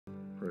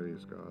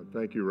Praise God.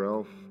 Thank you,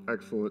 Ralph.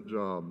 Excellent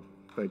job.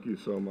 Thank you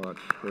so much.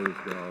 Praise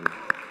God.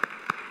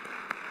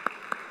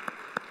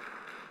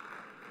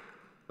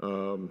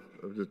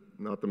 Just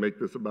not to make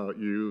this about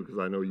you, because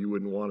I know you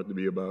wouldn't want it to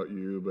be about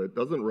you, but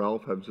doesn't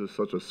Ralph have just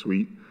such a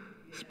sweet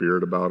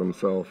spirit about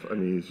himself? I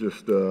mean, he's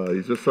just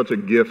such a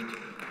gift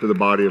to the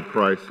body of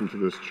Christ and to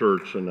this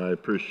church, and I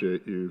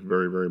appreciate you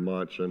very, very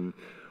much. And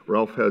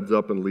Ralph heads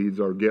up and leads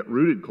our Get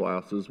Rooted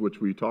classes, which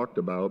we talked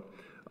about.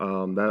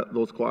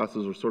 Those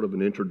classes are sort of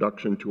an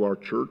introduction to our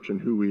church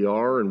and who we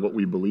are and what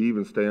we believe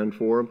and stand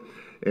for.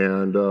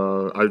 And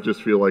I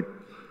just feel like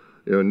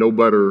no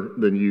better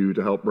than you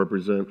to help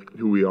represent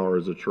who we are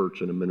as a church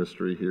and a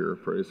ministry here.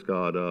 Praise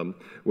God.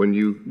 When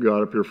you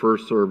got up your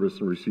first service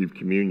and received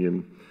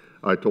communion,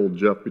 I told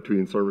Jeff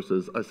between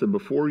services, I said,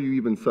 before you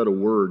even said a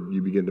word,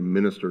 you began to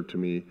minister to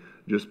me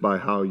just by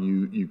how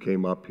you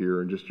came up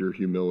here and just your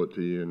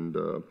humility,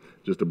 and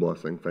just a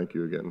blessing. Thank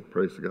you again.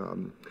 Praise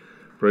God.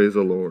 Praise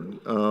the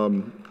Lord.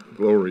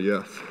 Glory,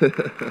 yes.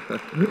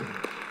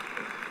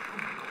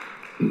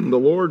 The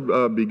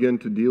Lord began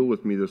to deal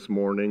with me this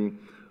morning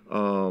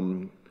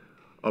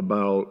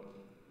about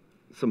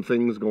some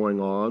things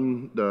going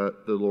on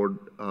that the Lord,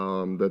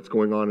 that's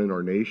going on in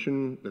our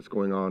nation, that's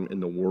going on in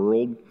the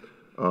world.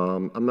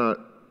 I'm not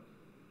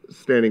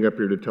standing up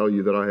here to tell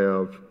you that I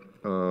have,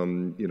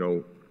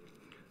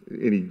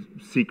 any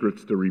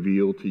secrets to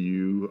reveal to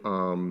you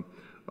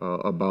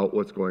about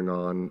what's going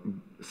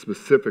on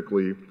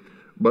specifically,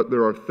 but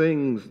there are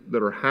things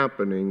that are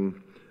happening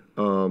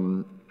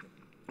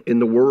in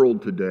the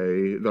world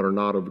today that are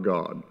not of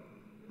God.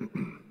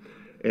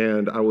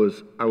 And I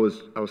was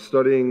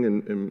studying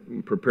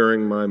and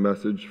preparing my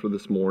message for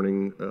this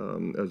morning,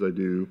 as I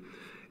do,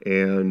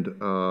 and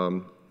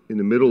in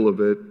the middle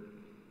of it,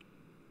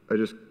 I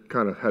just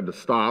kind of had to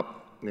stop,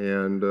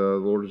 and the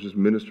Lord was just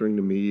ministering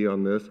to me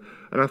on this.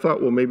 And I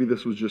thought, well, maybe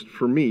this was just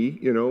for me,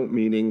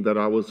 meaning that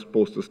I was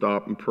supposed to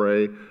stop and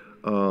pray.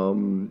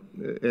 And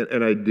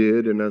I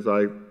did, and as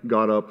I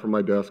got up from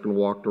my desk and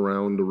walked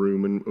around the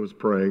room and was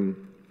praying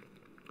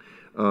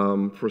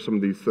for some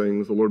of these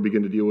things, the Lord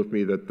began to deal with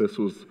me that this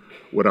was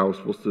what I was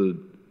supposed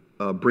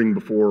to bring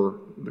before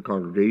the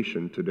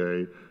congregation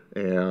today,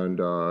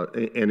 and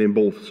in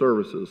both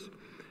services.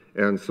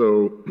 And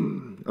so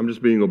I'm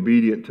just being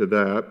obedient to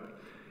that.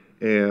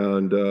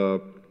 And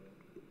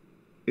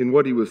in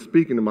what he was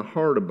speaking to my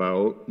heart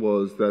about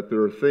was that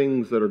there are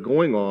things that are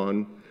going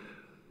on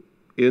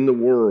in the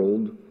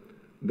world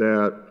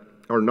that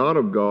are not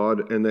of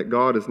God and that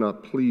God is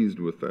not pleased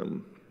with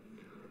them.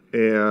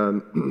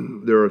 And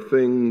there are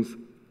things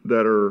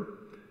that are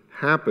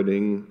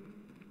happening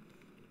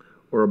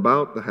or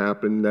about to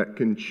happen that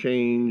can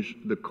change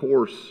the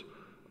course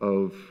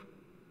of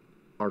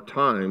our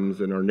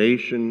times and our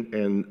nation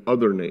and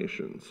other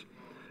nations.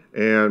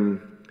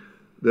 And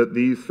that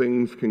these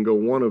things can go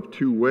one of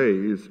two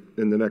ways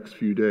in the next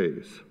few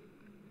days.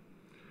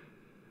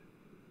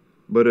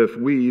 But if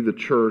we, the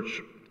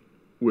church,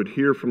 would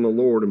hear from the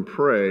Lord and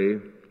pray,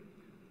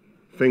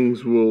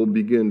 things will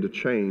begin to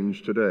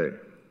change today.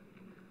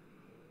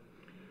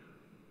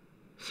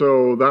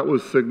 So that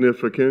was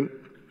significant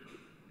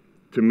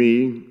to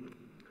me.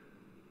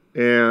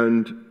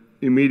 And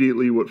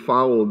immediately what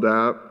followed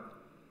that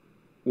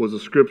was a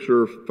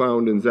scripture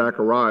found in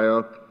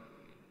Zechariah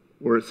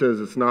where it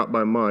says it's not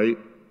by might,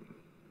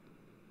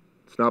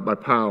 it's not by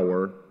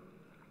power,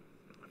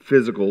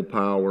 physical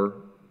power,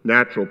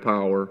 natural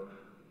power,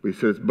 but he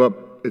says, but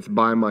it's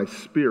by my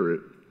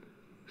Spirit,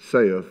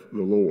 saith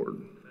the Lord.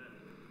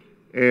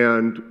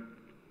 And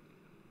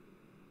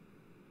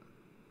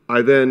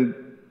I then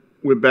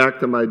went back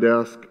to my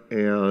desk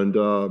and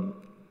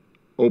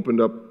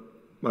opened up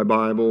my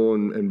Bible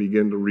and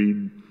began to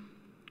read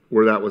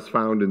where that was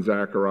found in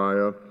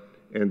Zechariah.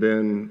 And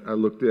then I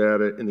looked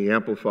at it in the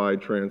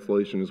Amplified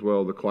translation as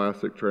well, the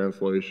classic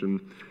translation.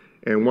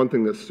 And one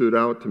thing that stood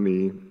out to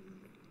me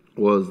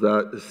was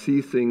that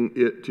ceasing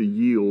it to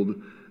yield,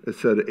 it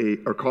said,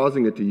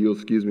 causing it to yield,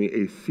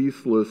 a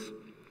ceaseless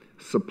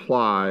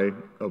supply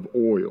of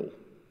oil.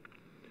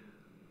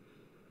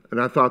 And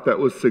I thought that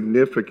was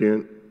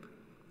significant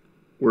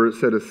where it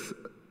said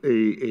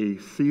a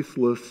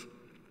ceaseless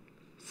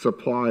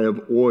supply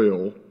of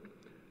oil,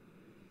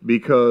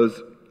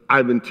 because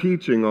I've been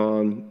teaching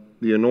on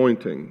the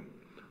anointing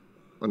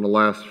in the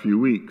last few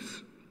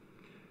weeks.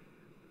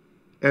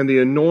 And the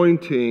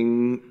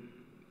anointing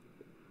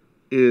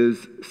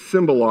is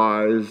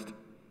symbolized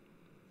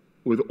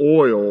with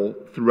oil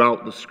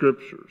throughout the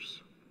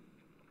scriptures.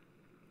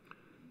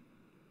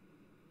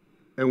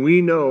 And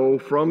we know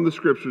from the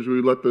scriptures,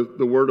 we let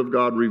the Word of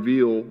God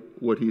reveal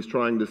what He's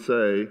trying to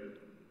say.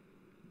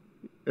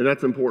 And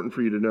that's important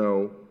for you to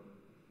know.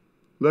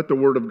 Let the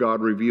Word of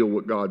God reveal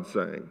what God's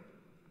saying.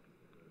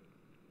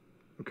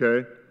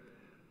 Okay?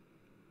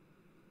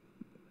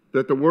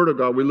 That the Word of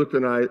God, we looked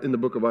in the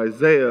book of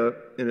Isaiah,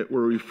 and it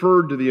were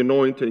referred to the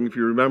anointing, if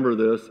you remember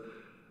this,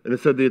 and it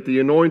said that the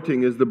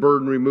anointing is the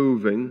burden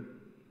removing,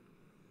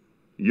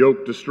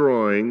 yoke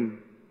destroying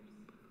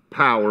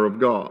power of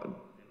God.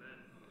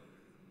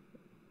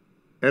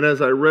 And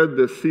as I read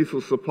this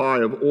ceaseless supply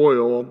of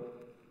oil,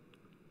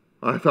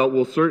 I thought,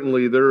 well,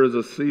 certainly there is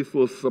a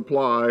ceaseless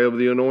supply of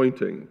the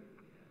anointing,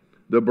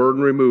 the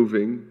burden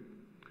removing,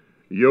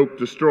 yoke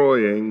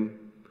destroying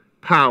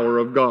power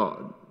of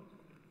God.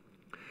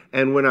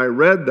 And when I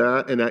read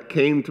that and that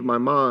came to my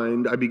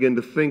mind, I began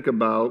to think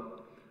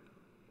about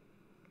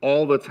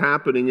all that's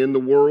happening in the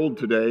world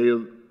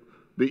today,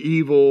 the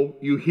evil.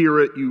 You hear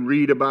it, you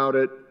read about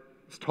it,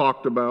 it's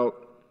talked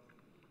about.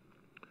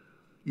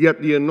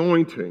 Yet the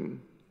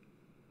anointing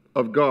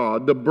of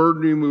God, the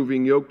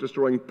burden-removing,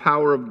 yoke-destroying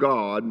power of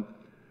God,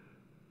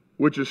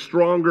 which is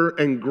stronger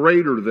and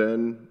greater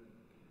than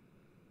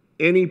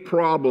any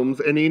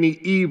problems and any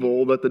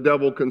evil that the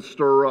devil can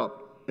stir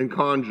up and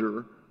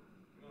conjure.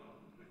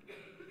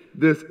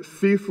 This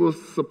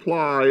ceaseless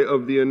supply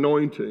of the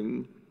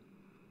anointing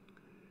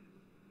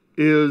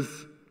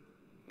is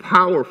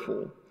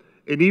powerful.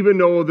 And even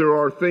though there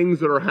are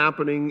things that are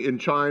happening in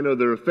China,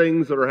 there are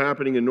things that are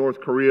happening in North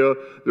Korea,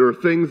 there are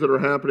things that are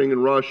happening in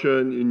Russia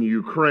and in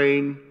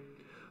Ukraine,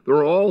 there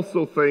are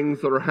also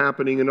things that are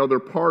happening in other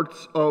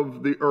parts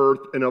of the earth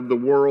and of the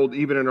world,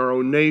 even in our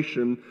own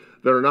nation,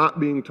 that are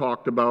not being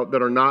talked about,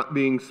 that are not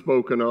being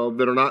spoken of,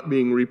 that are not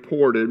being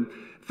reported,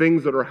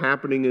 things that are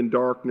happening in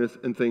darkness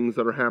and things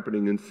that are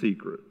happening in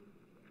secret.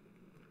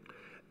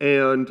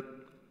 And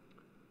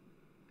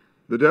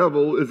the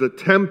devil is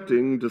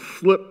attempting to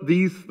slip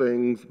these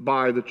things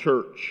by the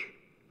church.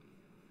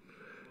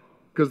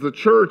 Because the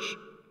church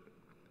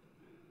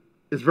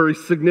is very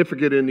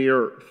significant in the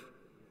earth.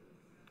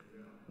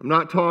 I'm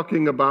not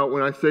talking about,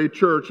 when I say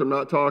church, I'm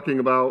not talking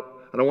about,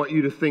 I don't want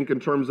you to think in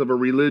terms of a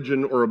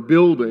religion or a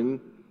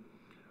building.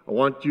 I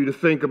want you to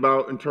think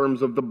about in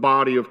terms of the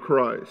body of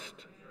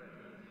Christ.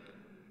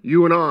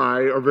 You and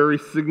I are very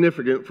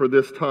significant for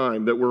this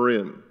time that we're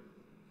in.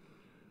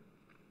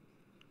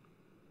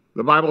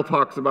 The Bible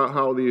talks about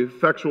how the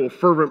effectual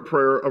fervent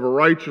prayer of a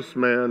righteous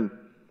man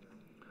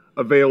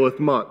availeth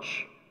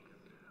much.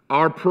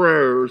 Our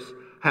prayers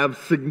have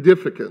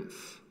significance,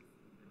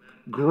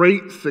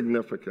 great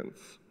significance.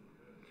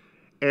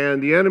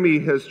 And the enemy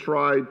has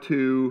tried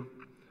to,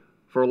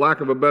 for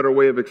lack of a better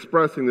way of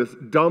expressing this,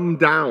 dumb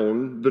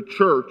down the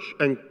church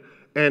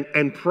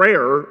and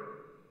prayer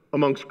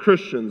amongst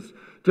Christians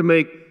to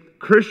make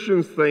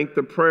Christians think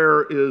the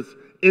prayer is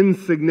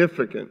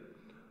insignificant.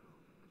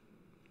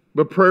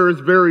 But prayer is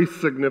very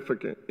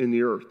significant in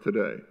the earth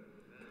today.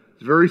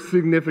 It's very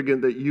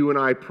significant that you and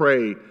I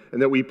pray,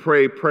 and that we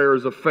pray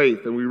prayers of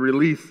faith, and we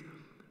release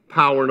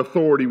power and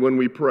authority when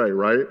we pray,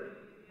 right?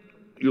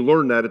 You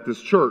learn that at this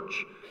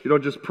church. You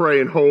don't just pray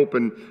and hope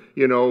and,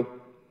 a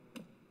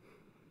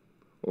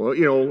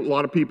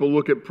lot of people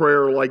look at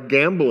prayer like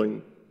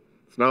gambling.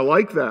 It's not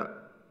like that.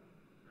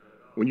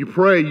 When you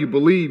pray, you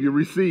believe, you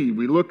receive.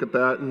 We look at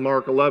that in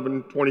Mark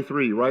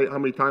 11:23, right? How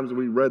many times have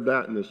we read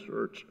that in this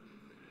church?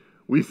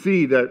 We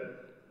see that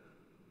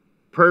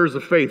prayers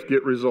of faith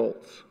get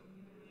results.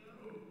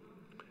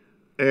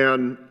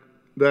 And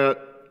that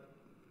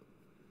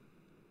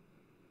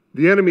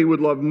the enemy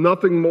would love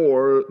nothing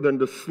more than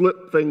to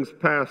slip things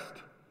past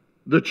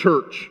the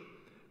church,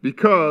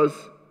 because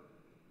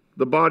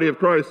the body of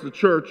Christ, the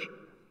church,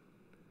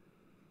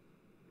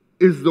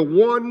 is the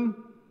one,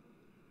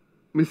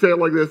 let me say it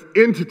like this,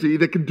 entity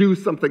that can do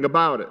something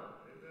about it.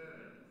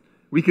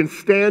 We can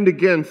stand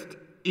against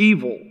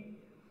evil.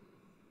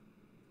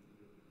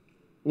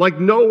 Like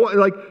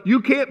you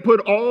can't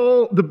put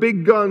all the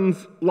big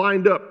guns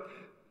lined up.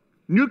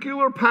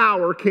 Nuclear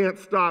power can't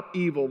stop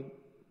evil.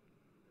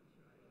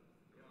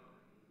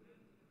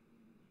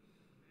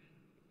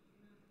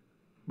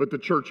 But the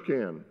church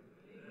can.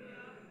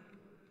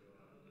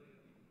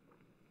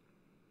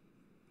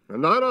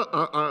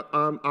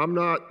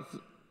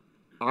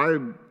 I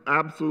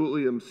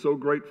absolutely am so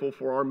grateful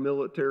for our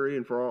military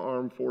and for our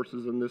armed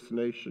forces in this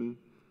nation.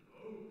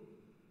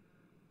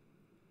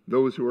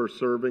 Those who are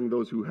serving,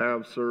 those who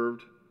have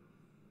served.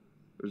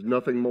 There's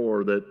nothing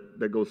more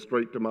that goes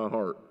straight to my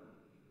heart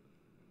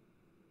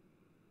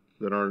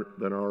than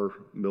our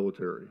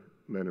military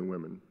men and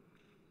women.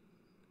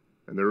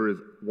 And there is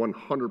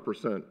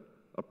 100%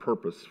 a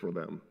purpose for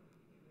them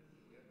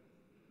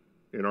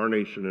in our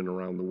nation and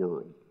around the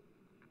world.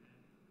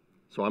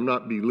 So I'm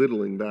not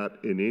belittling that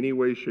in any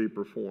way, shape,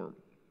 or form.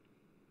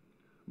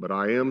 But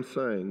I am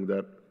saying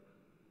that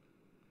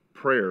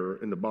prayer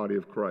in the body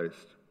of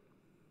Christ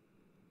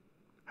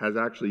has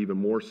actually even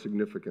more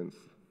significance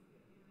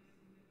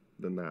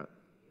than that,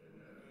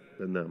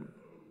 than them.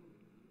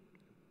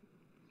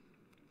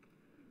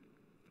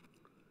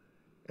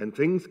 And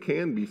things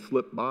can be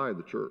slipped by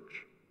the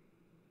church.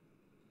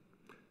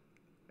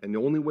 And the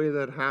only way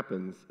that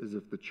happens is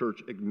if the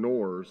church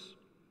ignores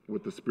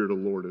what the Spirit of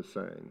the Lord is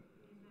saying.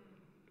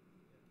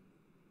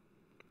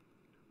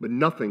 But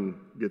nothing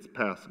gets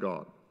past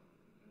God.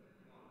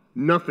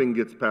 Nothing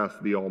gets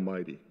past the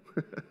Almighty.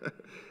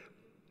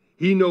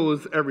 He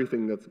knows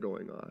everything that's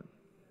going on.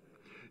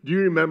 Do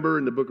you remember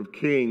in the book of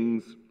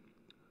Kings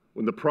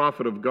when the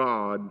prophet of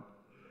God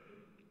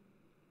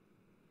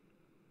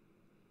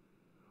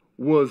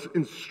was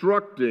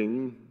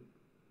instructing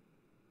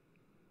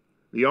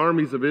the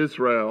armies of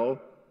Israel,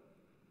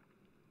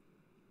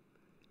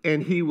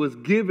 and he was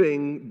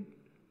giving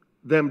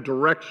them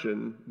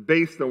direction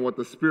based on what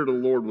the Spirit of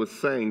the Lord was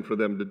saying for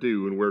them to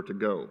do and where to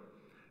go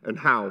and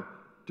how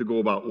to go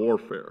about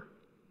warfare.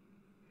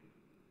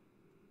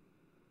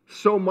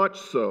 So much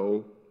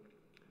so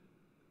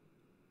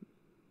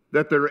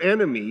that their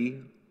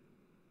enemy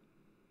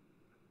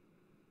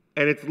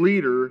and its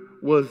leader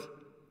was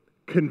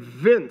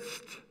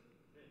convinced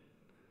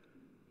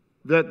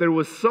that there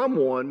was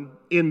someone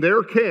in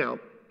their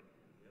camp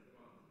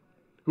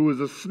who was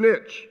a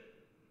snitch,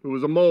 who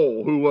was a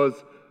mole, who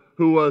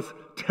was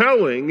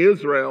telling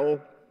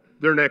Israel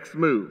their next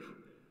move.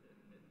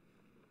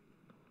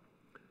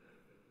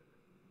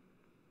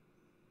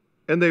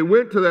 And they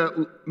went to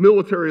that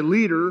military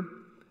leader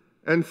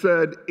and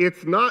said,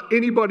 "It's not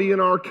anybody in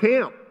our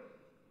camp.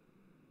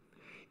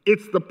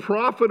 It's the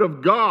prophet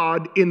of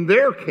God in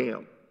their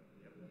camp.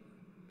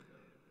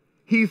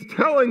 He's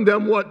telling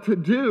them what to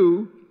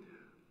do,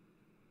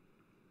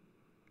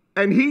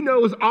 and he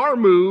knows our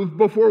move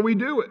before we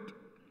do it."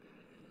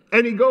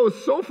 And he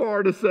goes so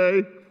far to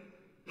say,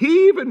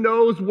 he even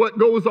knows what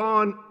goes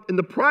on in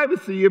the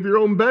privacy of your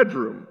own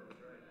bedroom.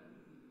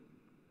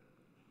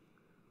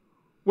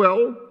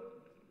 Well,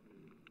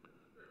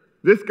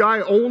 this guy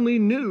only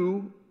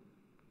knew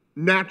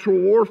natural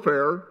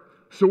warfare,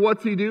 so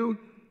what's he do?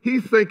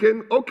 He's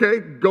thinking, okay,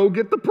 go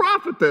get the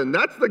prophet then.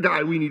 That's the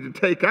guy we need to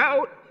take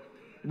out.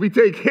 If we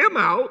take him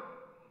out,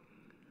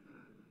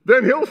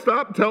 then he'll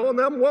stop telling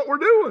them what we're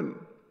doing.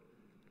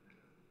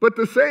 But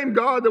the same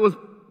God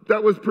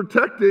that was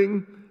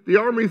protecting the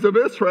armies of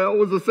Israel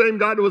was the same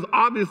God who was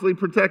obviously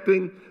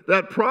protecting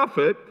that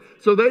prophet.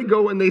 So they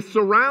go and they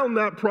surround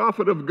that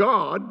prophet of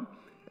God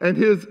and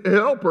his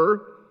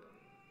helper.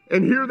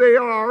 And here they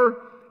are,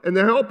 and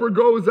the helper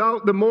goes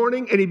out in the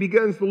morning, and he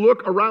begins to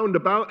look around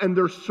about, and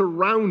they're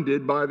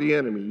surrounded by the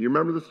enemy. You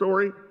remember the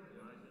story?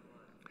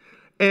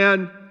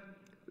 And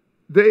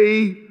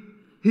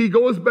he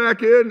goes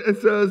back in and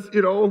says,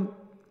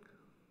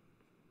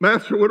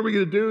 "Master, what are we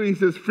going to do?" He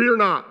says, "Fear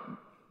not."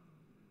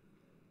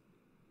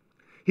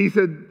 He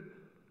said,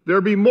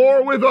 "There be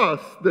more with us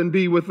than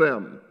be with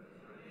them."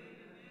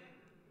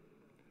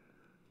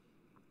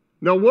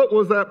 Now, what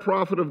was that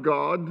prophet of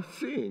God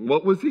seeing?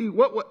 What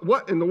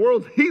in the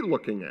world is he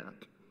looking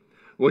at?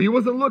 Well, he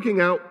wasn't looking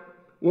at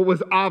what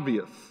was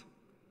obvious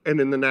and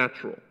in the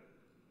natural.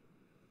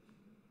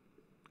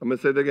 I'm going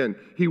to say that again.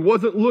 He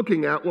wasn't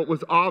looking at what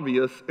was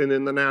obvious and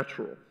in the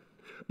natural.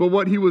 But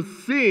what he was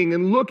seeing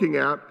and looking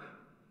at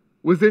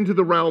was into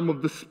the realm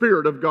of the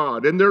Spirit of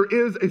God. And there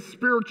is a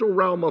spiritual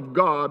realm of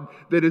God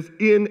that is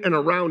in and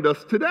around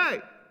us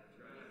today.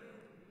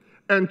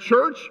 And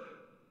church,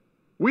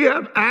 we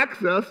have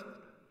access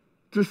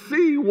to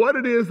see what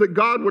it is that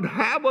God would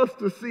have us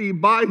to see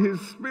by His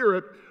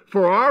Spirit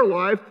for our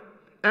life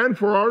and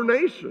for our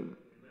nation.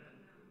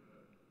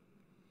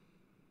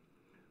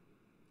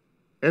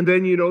 And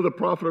then the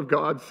prophet of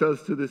God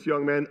says to this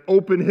young man,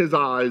 "Open his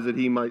eyes that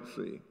he might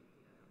see."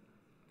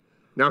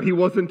 Now, he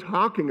wasn't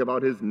talking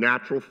about his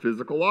natural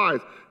physical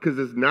eyes, because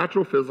his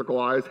natural physical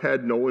eyes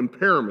had no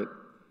impairment.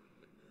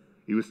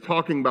 He was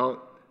talking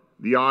about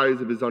the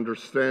eyes of his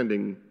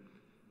understanding,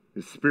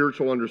 his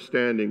spiritual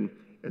understanding.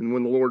 And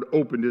when the Lord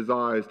opened his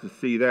eyes to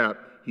see that,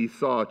 he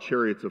saw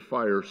chariots of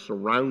fire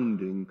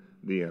surrounding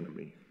the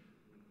enemy.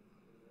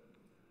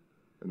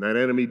 And that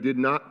enemy did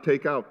not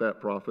take out that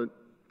prophet.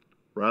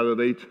 Rather,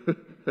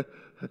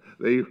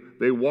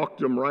 they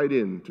walked him right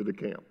into the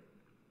camp.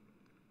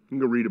 You can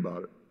go read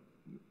about it.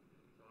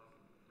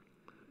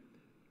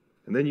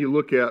 And then you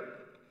look at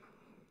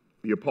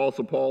the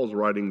Apostle Paul's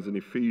writings in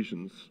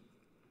Ephesians.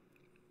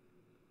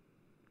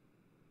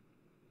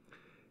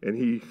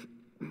 And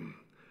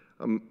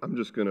I'm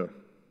just going to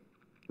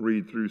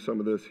read through some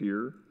of this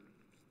here.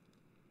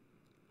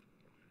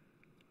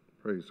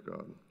 Praise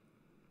God.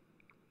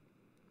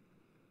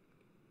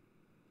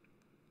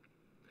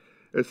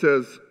 It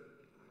says,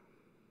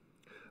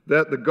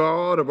 "That the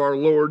God of our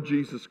Lord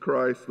Jesus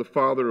Christ, the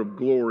Father of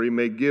glory,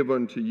 may give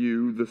unto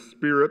you the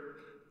spirit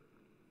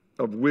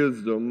of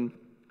wisdom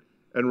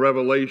and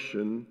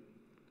revelation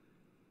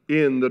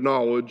in the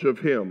knowledge of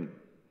Him."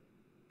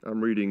 I'm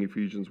reading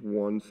Ephesians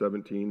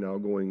 1:17, now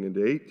going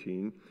into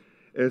 18.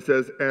 And it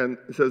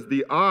says,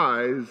 "The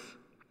eyes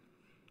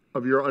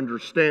of your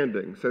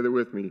understanding." Say that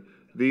with me.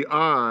 The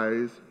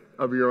eyes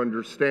of your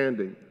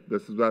understanding.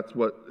 That's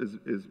what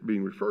is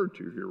being referred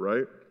to here,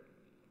 right?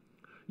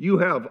 You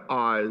have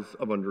eyes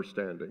of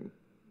understanding.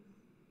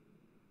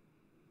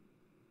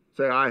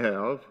 Say, I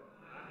have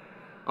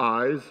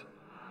eyes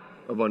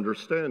of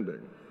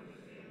understanding.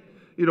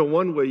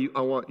 One way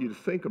I want you to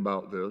think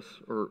about this,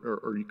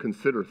 or you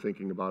consider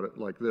thinking about it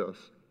like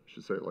this, I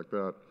should say it like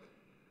that,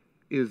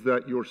 is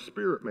that your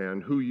spirit man,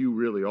 who you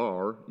really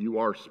are, you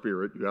are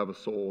spirit, you have a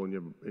soul, and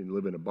you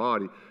live in a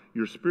body.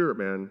 Your spirit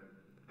man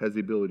has the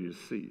ability to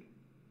see,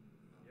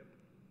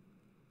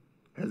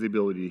 has the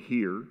ability to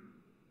hear.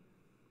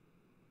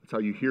 It's how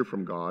you hear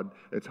from God.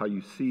 It's how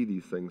you see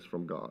these things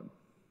from God.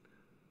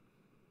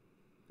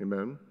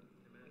 Amen?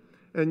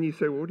 And you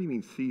say, well, what do you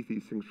mean see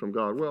these things from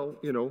God? Well,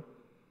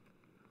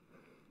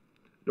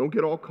 don't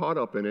get all caught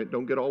up in it.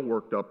 Don't get all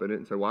worked up in it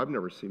and say, well, I've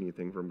never seen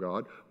anything from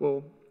God.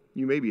 Well,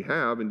 you maybe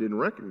have and didn't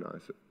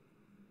recognize it.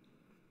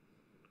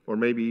 Or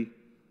maybe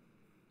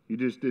you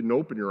just didn't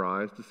open your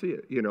eyes to see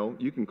it.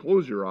 You can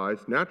close your eyes,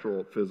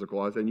 natural physical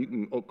eyes, and you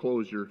can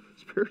close your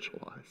spiritual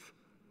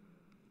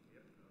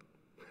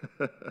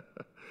eyes.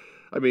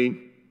 I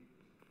mean,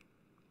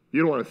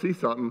 you don't want to see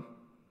something.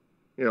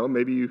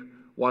 Maybe you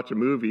watch a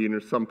movie and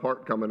there's some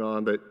part coming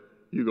on that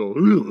you go,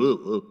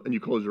 and you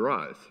close your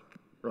eyes,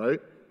 right?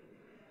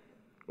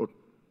 Well,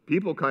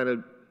 people kind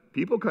of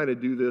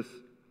do this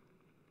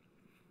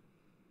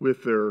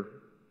with their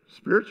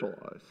spiritual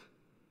eyes.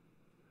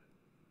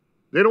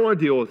 They don't want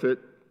to deal with it,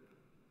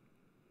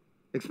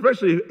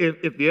 especially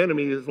if the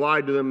enemy has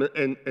lied to them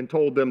and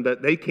told them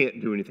that they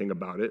can't do anything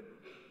about it,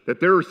 that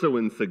they're so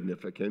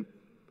insignificant.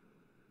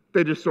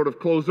 They just sort of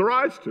close their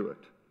eyes to it.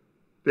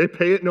 They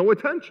pay it no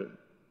attention.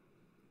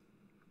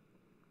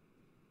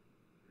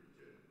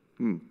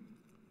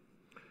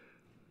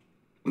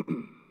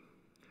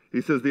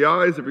 He says, the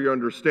eyes of your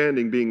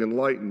understanding being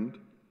enlightened,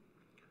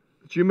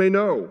 that you may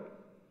know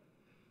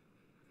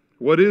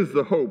what is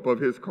the hope of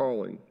his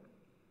calling,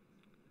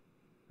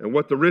 and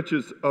what the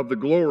riches of the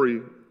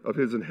glory of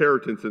his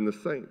inheritance in the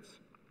saints,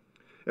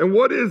 and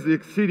what is the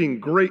exceeding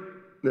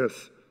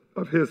greatness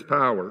of his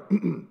power,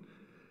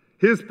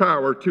 his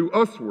power to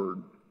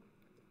usward.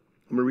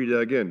 Let me read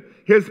that again.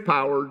 His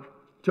power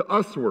to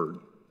usward.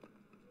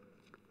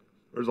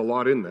 There's a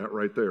lot in that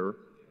right there.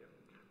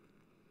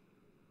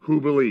 Who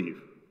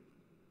believe?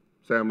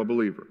 Say, I'm a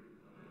believer.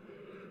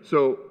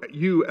 So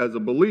you as a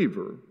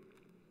believer,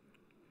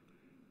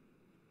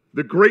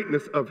 the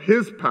greatness of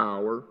his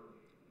power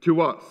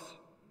to us.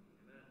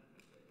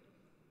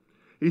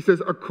 He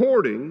says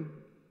according,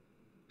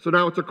 so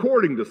now it's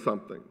according to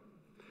something.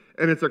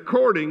 And it's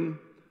according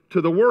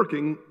to the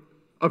working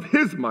of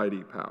his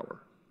mighty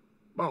power.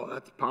 Oh,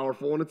 that's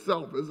powerful in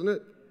itself, isn't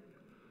it?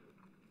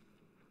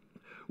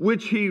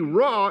 Which he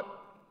wrought,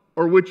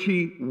 or which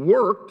he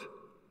worked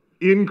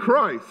in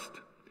Christ,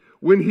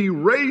 when he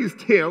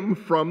raised him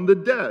from the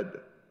dead,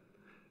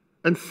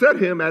 and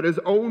set him at his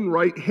own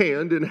right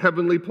hand in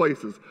heavenly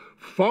places,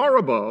 far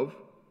above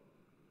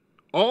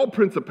all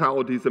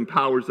principalities and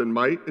powers and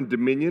might and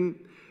dominion,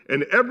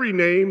 and every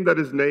name that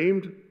is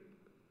named,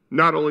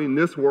 not only in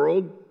this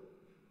world,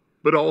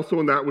 but also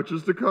in that which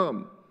is to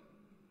come,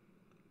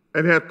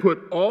 and hath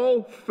put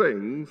all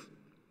things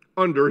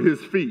under his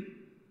feet,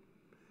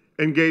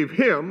 and gave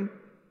him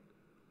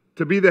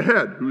to be the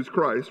head, who's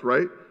Christ,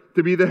 right?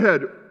 To be the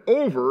head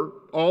over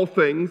all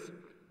things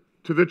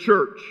to the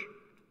church,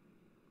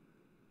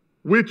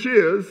 which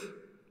is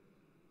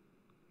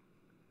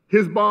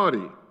his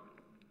body,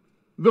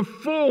 the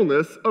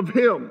fullness of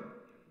him,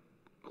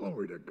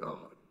 glory to God,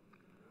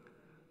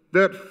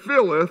 that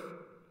filleth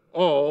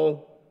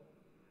all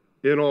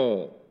in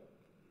all.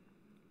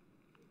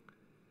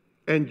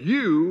 And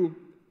you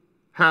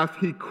hath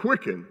he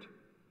quickened,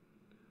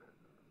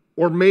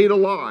 or made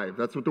alive.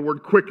 That's what the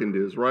word quickened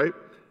is, right?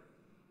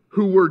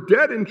 Who were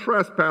dead in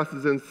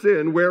trespasses and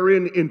sin,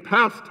 wherein in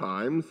past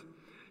times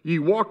ye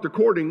walked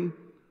according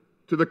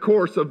to the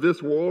course of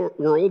this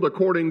world,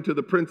 according to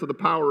the prince of the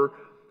power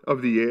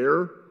of the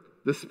air,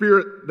 the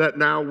spirit that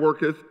now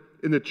worketh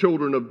in the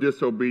children of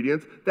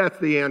disobedience. That's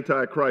the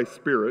Antichrist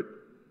spirit.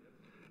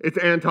 It's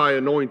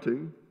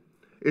anti-anointing.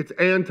 It's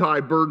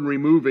anti-burden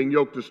removing,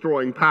 yoke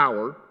destroying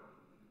power.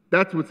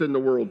 That's what's in the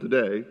world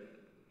today.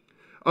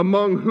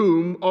 Among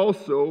whom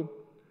also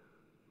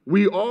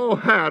we all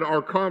had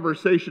our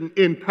conversation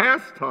in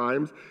past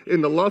times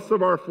in the lusts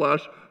of our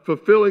flesh,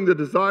 fulfilling the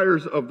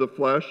desires of the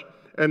flesh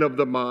and of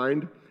the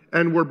mind,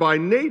 and were by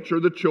nature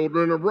the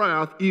children of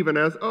wrath, even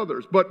as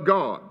others. But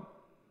God,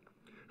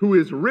 who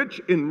is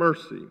rich in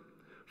mercy,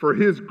 for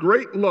his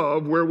great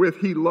love wherewith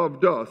he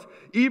loved us,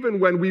 even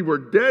when we were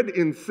dead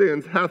in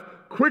sins, hath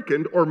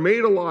quickened or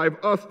made alive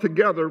us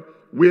together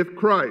with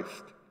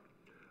Christ.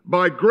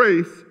 By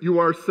grace you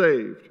are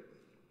saved,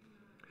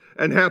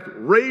 and hath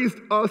raised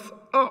us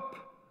up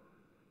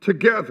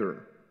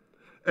together,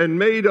 and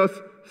made us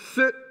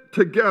sit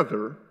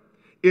together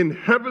in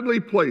heavenly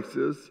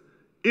places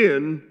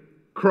in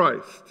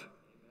Christ.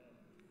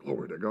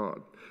 Glory to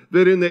God.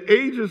 That in the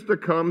ages to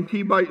come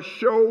he might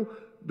show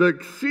the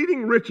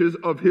exceeding riches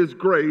of his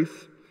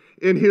grace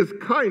in his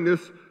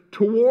kindness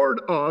toward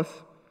us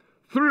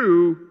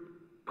through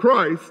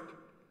Christ,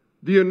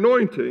 the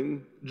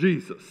anointing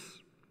Jesus,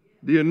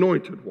 the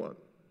anointed one.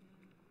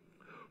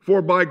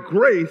 For by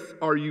grace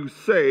are you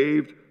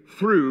saved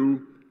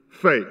through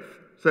faith.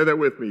 Say that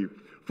with me.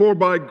 For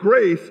by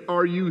grace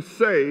are you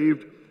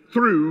saved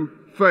through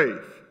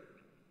faith.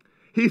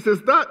 He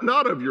says,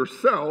 not of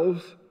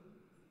yourselves,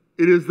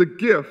 it is the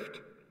gift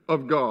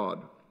of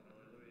God.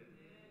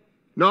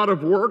 Not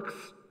of works,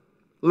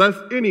 lest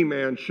any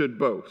man should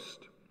boast.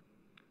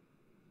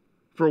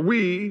 For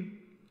we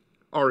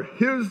are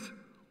his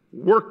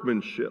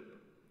workmanship,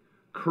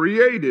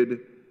 created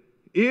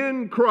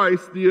in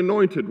Christ the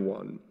Anointed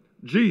One,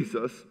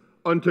 Jesus,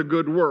 unto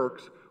good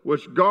works,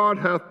 which God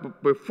hath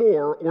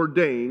before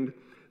ordained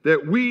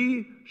that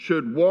we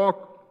should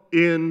walk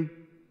in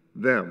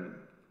them.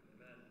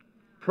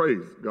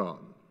 Praise God.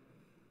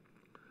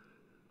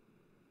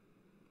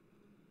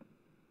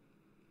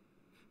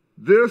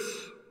 This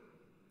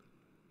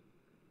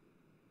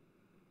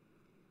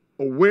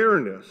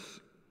awareness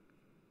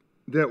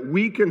that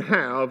we can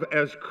have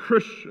as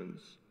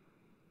Christians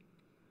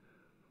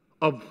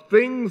of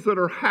things that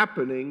are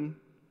happening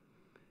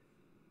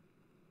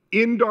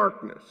in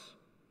darkness,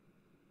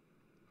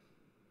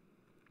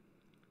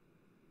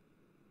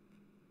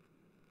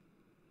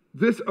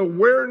 this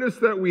awareness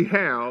that we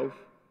have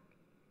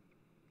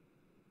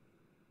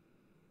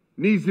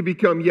needs to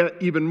become yet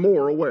even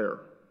more aware.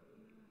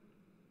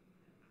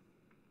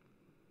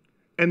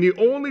 And the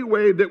only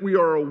way that we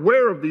are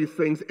aware of these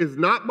things is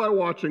not by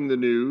watching the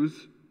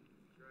news.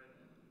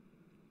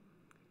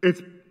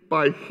 It's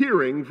by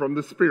hearing from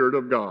the Spirit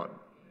of God.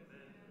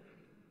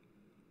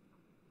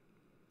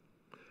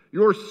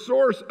 Your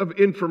source of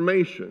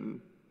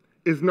information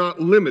is not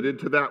limited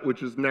to that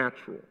which is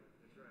natural.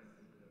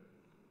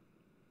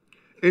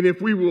 And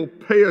if we will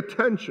pay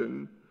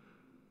attention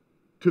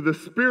to the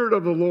Spirit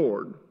of the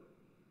Lord,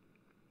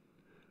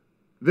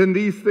 then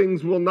these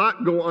things will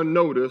not go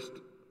unnoticed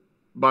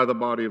by the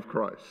body of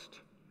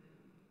Christ.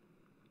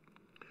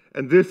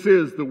 And this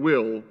is the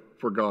will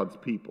for God's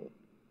people.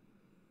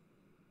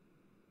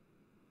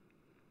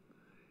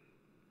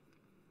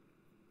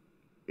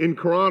 In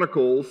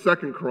Chronicles,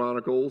 2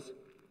 Chronicles,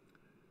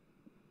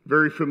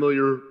 very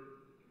familiar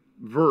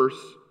verse,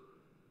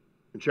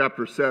 in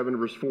chapter 7,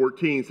 verse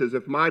 14, says,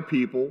 if my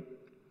people,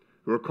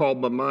 who are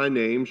called by my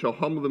name, shall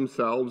humble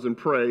themselves and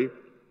pray,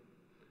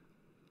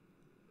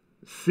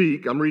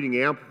 seek, I'm reading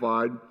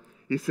Amplified,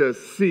 he says,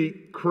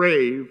 seek,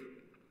 crave,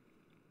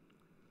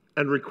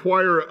 and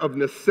require of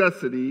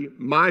necessity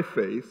my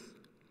face,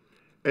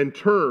 and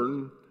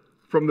turn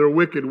from their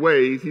wicked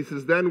ways. He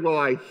says, then will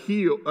I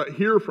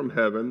hear from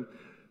heaven,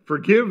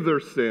 forgive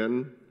their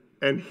sin,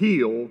 and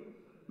heal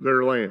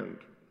their land.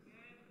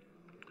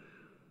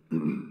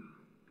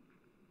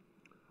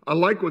 I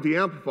like what the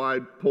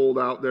Amplified pulled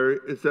out there.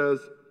 It says,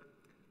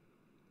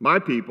 my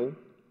people,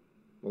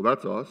 well,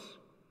 that's us,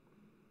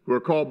 who are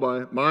called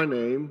by my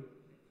name,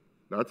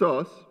 that's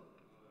us,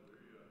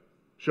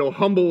 shall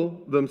humble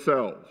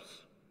themselves.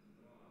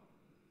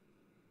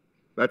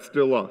 That's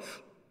still us.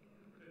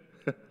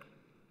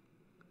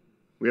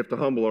 We have to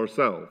humble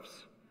ourselves.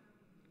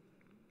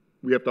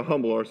 We have to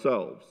humble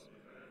ourselves.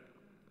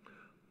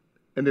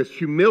 And this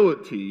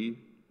humility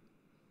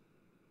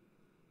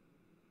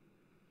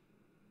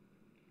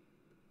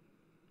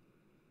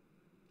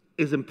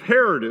is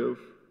imperative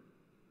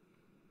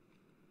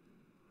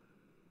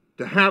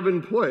to have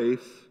in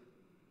place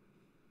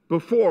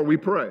before we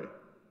pray.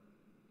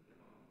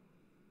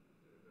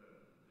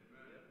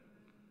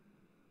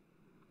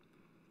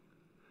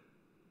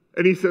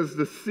 And he says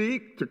to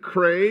seek, to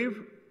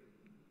crave,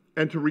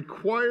 and to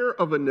require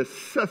of a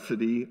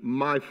necessity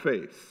my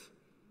face.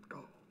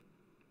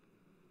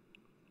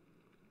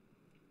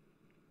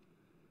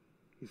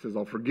 He says,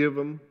 I'll forgive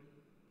them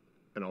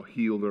and I'll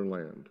heal their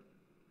land.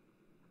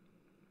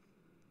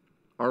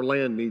 Our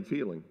land needs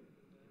healing.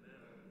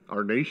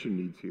 Our nation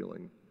needs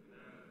healing.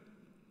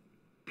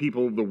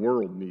 People of the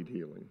world need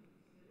healing.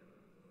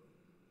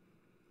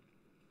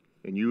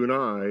 And you and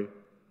I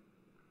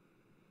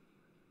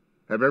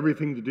have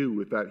everything to do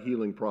with that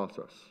healing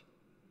process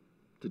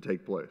to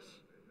take place.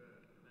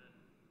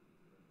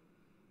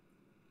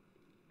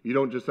 You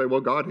don't just say,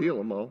 well, God heal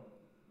them all.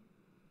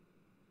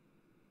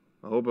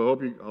 I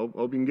hope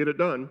you can get it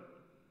done.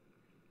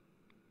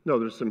 No,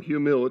 there's some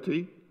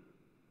humility.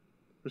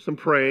 There's some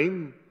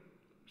praying,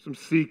 some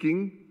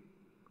seeking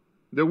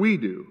that we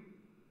do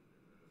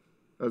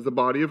as the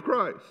body of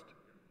Christ.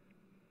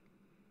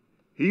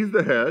 He's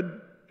the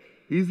head.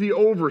 He's the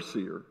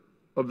overseer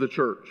of the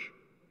church.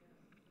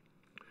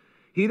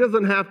 He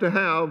doesn't have to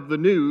have the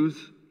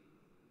news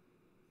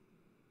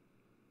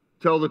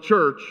tell the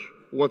church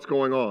what's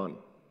going on.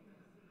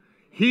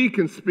 He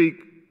can speak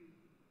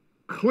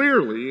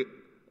clearly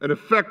and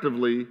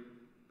effectively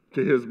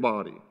to his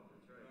body.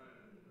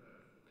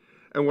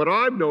 And what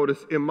I've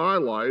noticed in my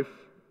life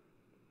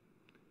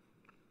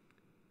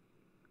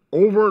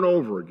over and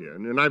over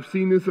again, and I've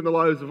seen this in the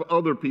lives of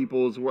other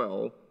people as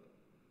well,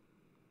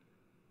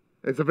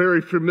 it's a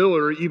very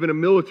familiar, even a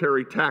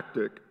military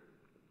tactic,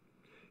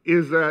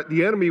 is that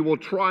the enemy will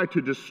try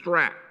to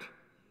distract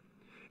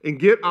and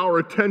get our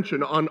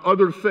attention on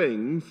other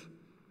things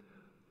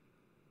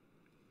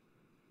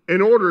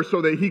in order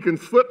so that he can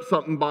slip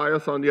something by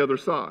us on the other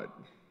side.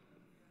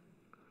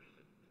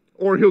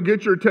 Or he'll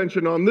get your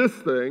attention on this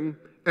thing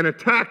and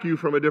attack you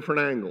from a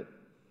different angle.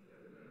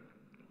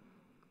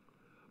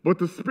 But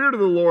the Spirit of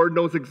the Lord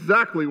knows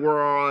exactly where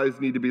our eyes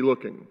need to be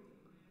looking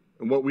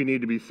and what we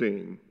need to be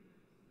seeing.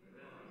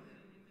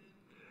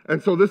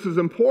 And so this is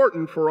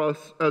important for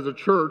us as a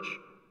church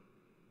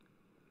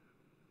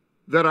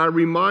that I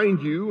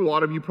remind you, a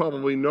lot of you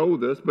probably know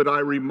this, but I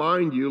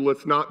remind you,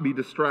 let's not be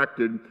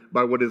distracted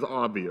by what is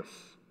obvious.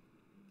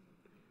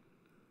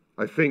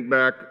 I think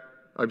back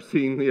I've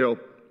seen,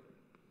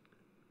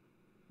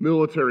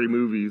 military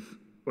movies.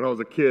 When I was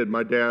a kid,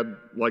 my dad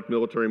liked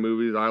military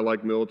movies. I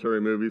liked military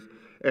movies.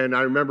 And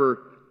I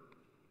remember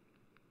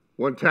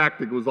one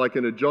tactic was like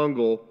in a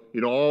jungle,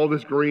 all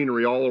this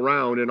greenery all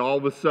around, and all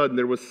of a sudden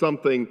there was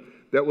something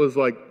that was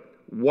like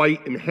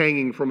white and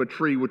hanging from a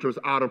tree, which was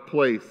out of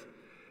place.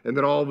 And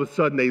then all of a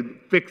sudden they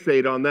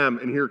fixate on them,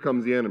 and here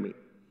comes the enemy.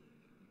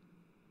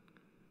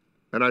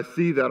 And I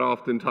see that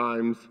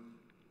oftentimes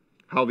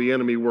how the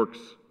enemy works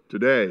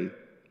today.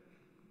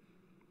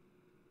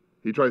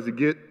 He tries to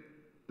get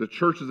the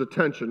church's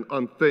attention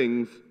on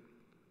things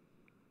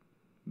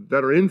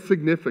that are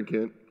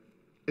insignificant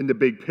in the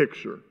big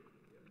picture.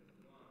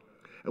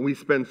 And we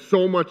spend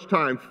so much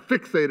time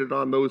fixated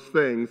on those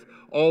things,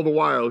 all the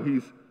while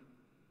he's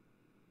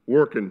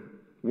working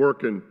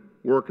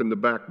the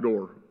back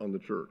door on the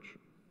church.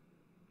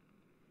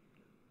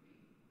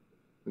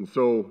 And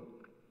so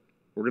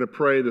we're going to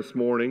pray this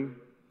morning,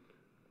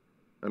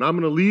 and I'm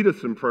going to lead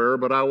us in prayer,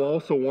 but I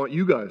also want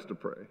you guys to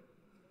pray.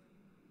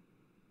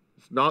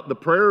 It's not the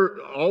prayer,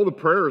 all the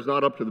prayer is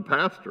not up to the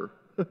pastor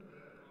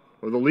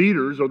or the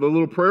leaders or the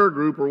little prayer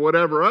group or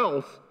whatever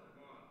else.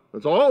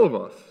 It's all of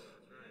us.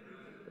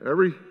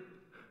 Every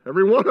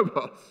one of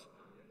us.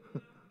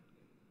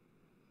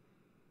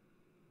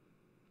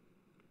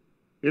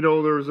 There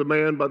was a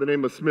man by the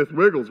name of Smith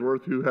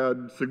Wigglesworth who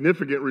had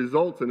significant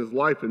results in his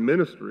life and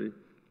ministry.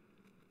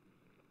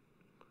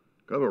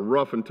 Kind of a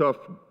rough and tough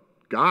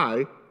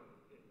guy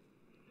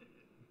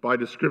by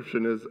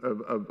description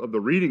of the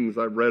readings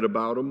I've read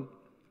about him.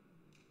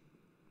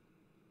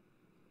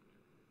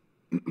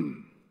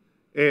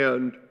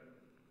 And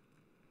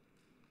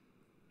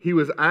he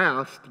was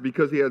asked,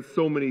 because he had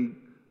so many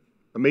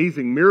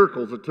amazing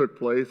miracles that took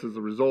place as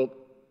a result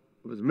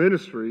of his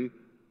ministry,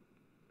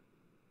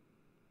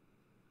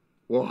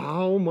 well,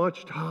 how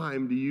much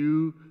time do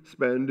you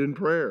spend in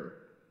prayer?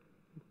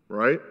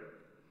 Right?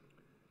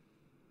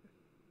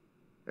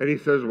 And he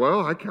says,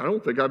 well, I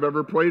don't think I've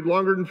ever prayed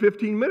longer than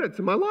 15 minutes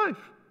in my life.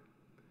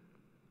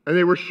 And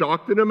they were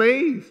shocked and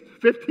amazed.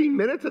 15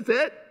 minutes, that's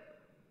it?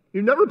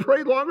 You've never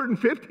prayed longer than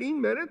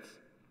 15 minutes?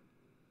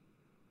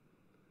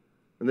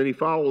 And then he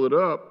followed it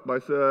up by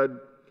said,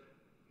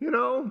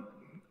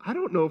 I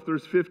don't know if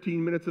there's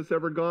 15 minutes that's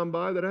ever gone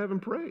by that I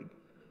haven't prayed.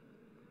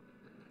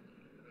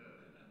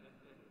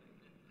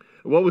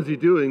 What was he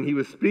doing? He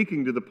was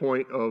speaking to the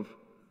point of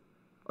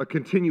a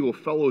continual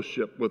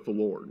fellowship with the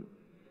Lord.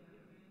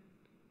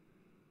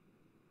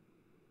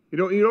 You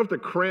don't have to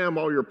cram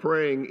all your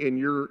praying in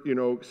your,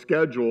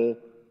 schedule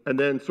and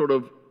then sort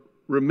of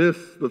remiss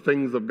the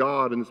things of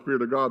God and the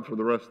Spirit of God for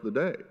the rest of the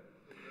day.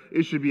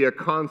 It should be a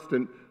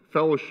constant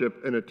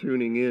fellowship and a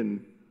tuning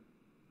in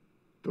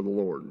to the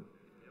Lord.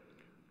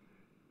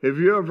 Have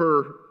you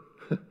ever,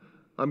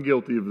 I'm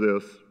guilty of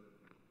this,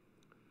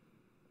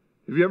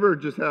 have you ever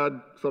just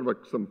had sort of like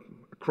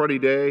a cruddy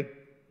day, a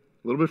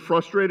little bit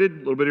frustrated, a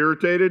little bit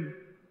irritated,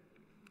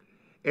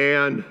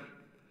 and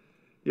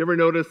you ever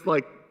notice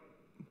like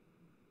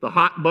the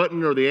hot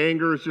button or the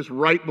anger is just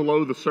right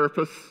below the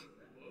surface,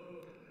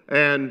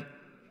 and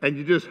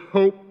you just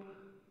hope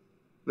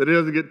that it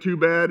doesn't get too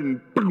bad,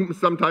 and boom,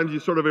 sometimes you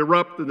sort of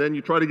erupt, and then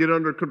you try to get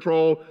under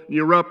control, and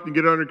you erupt and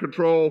get under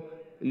control,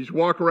 and you just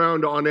walk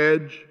around on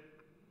edge.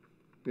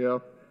 Yeah,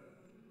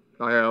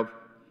 I have.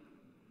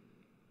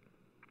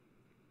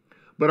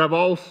 But I've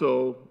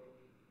also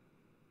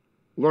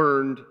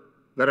learned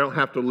that I don't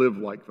have to live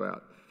like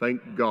that.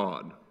 Thank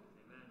God.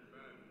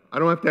 I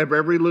don't have to have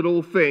every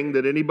little thing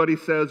that anybody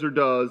says or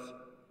does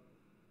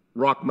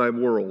rock my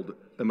world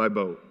and my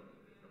boat.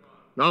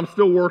 Now, I'm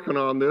still working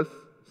on this.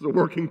 It's a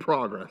work in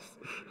progress,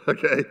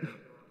 okay?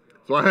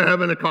 So I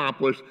haven't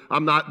accomplished.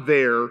 I'm not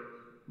there,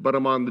 but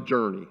I'm on the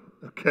journey,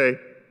 okay?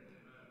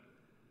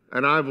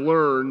 And I've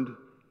learned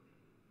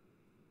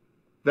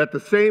that the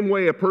same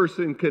way a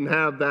person can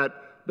have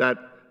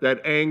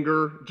that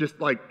anger just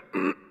like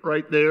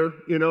right there,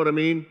 you know what I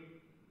mean?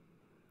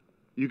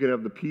 You can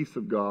have the peace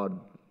of God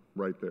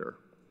right there.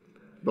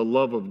 The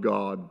love of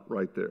God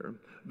right there.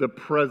 The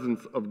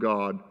presence of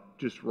God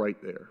just right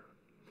there.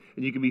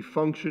 And you can be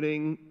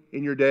functioning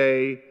in your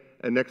day,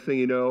 and next thing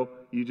you know,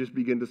 you just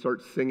begin to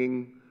start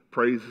singing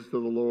praises to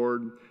the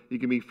Lord. You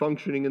can be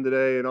functioning in the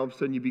day, and all of a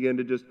sudden you begin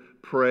to just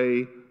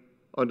pray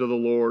unto the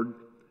Lord.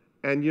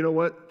 And you know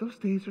what? Those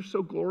days are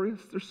so glorious.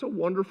 They're so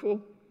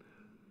wonderful.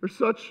 They're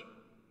such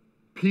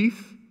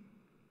peace.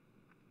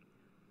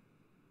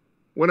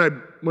 When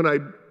I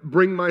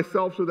bring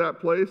myself to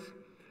that place,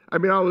 I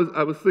mean, I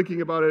was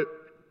thinking about it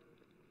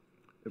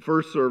at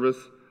first service.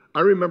 I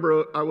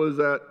remember I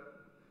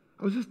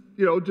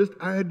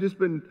had just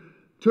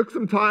took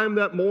some time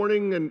that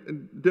morning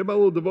and did my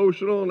little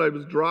devotional, and I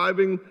was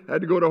driving,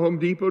 had to go to Home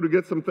Depot to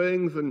get some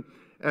things, and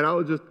I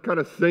was just kind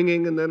of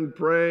singing and then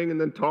praying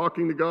and then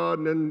talking to God,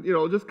 and then,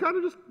 just kind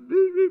of just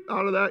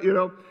out of that,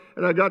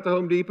 and I got to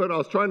Home Depot, and I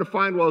was trying to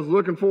find what I was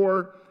looking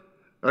for.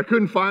 I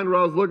couldn't find what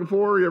I was looking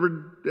for. You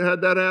ever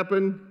had that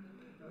happen?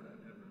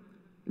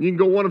 And you can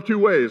go one of two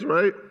ways,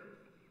 right?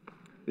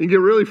 You can get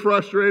really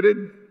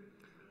frustrated.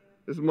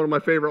 This is one of my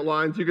favorite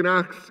lines. You can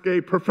ask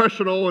a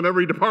professional in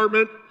every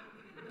department,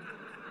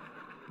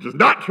 which is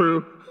not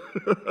true.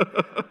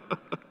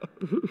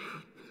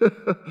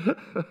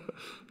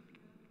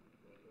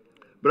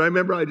 But I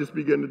remember I just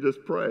began to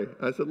just pray.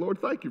 I said,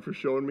 Lord, thank you for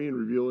showing me and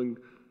revealing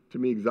to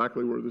me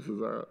exactly where this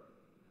is at.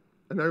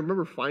 And I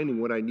remember finding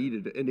what I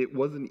needed, and it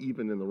wasn't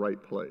even in the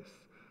right place.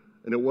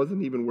 And it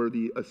wasn't even where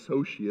the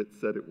associate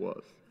said it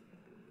was.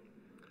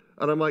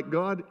 And I'm like,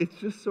 God, it's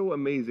just so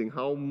amazing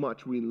how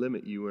much we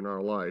limit you in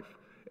our life,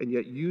 and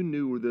yet you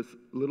knew where this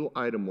little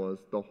item was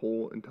the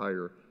whole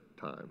entire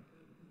time.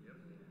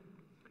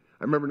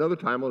 I remember another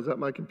time I was at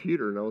my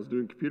computer, and I was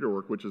doing computer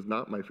work, which is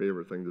not my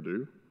favorite thing to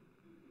do.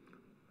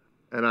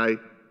 And I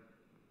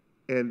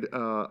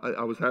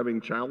was having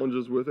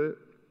challenges with it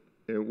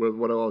and with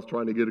what I was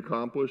trying to get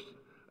accomplished.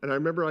 And I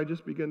remember I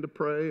just began to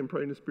pray and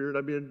pray in the Spirit.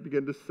 I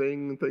began to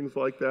sing and things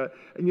like that.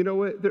 And you know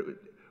what?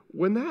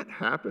 When that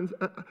happens,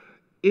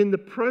 in the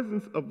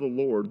presence of the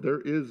Lord,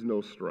 there is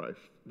no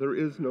strife. There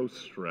is no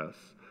stress.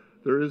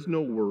 There is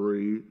no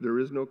worry. There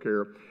is no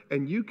care.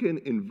 And you can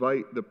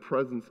invite the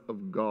presence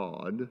of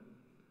God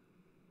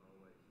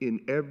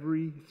in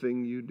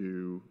everything you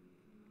do,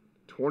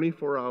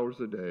 24 hours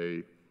a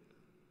day,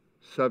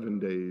 7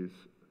 days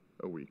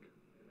a week.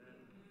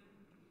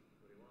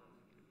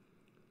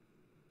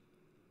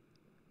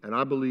 And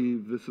I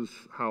believe this is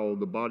how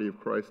the body of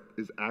Christ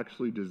is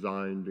actually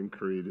designed and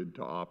created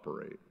to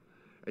operate.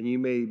 And you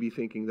may be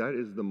thinking, that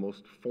is the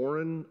most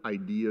foreign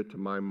idea to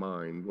my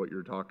mind, what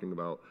you're talking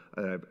about,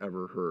 that I've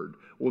ever heard.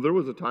 Well, there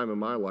was a time in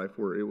my life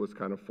where it was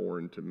kind of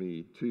foreign to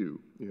me too,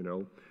 you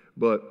know.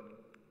 But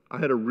I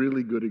had a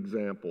really good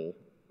example,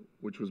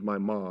 which was my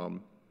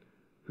mom,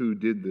 who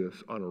did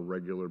this on a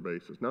regular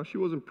basis. Now, she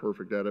wasn't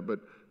perfect at it, but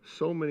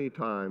so many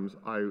times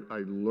I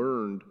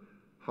learned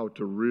how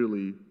to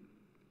really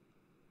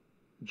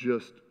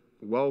just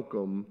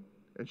welcome,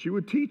 and she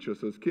would teach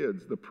us as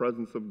kids the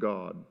presence of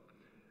God.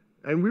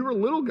 And we were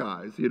little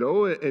guys, you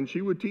know, and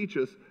she would teach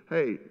us,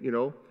 hey, you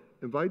know,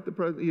 invite the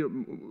presence, you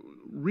know,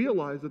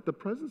 realize that the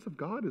presence of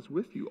God is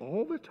with you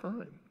all the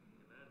time.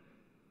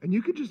 And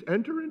you could just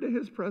enter into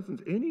his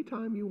presence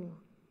anytime you want.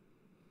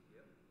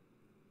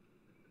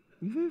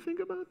 You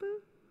think about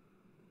that?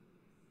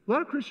 A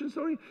lot of Christians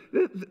don't.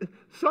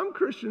 Some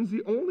Christians,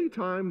 the only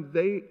time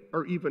they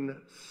are even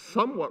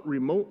somewhat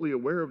remotely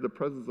aware of the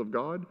presence of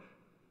God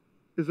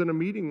is in a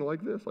meeting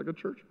like this, like a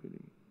church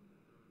meeting.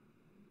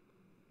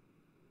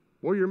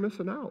 Well, you're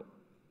missing out.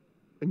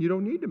 And you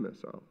don't need to miss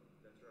out.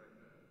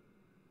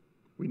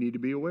 We need to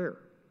be aware.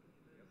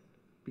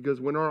 Because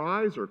when our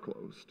eyes are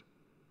closed,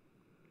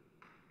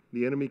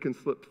 the enemy can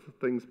slip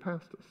things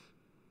past us.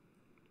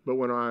 But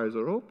when our eyes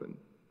are open,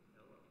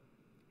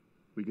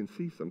 we can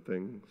see some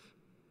things.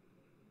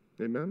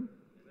 Amen?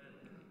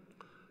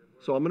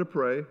 So I'm going to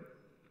pray,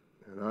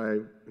 and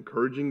I'm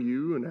encouraging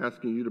you and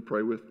asking you to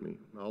pray with me.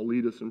 I'll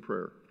lead us in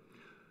prayer.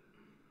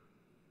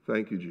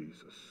 Thank you,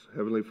 Jesus.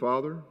 Heavenly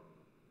Father,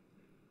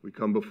 we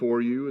come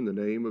before you in the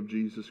name of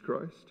Jesus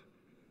Christ.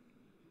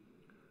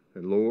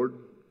 And Lord,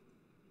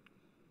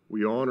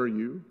 we honor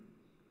you.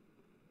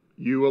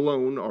 You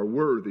alone are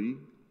worthy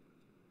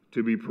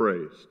to be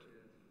praised.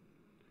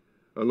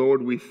 And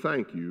Lord, we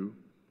thank you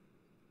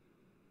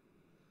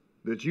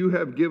that you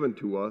have given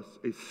to us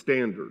a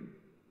standard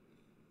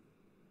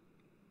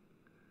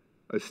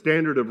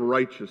of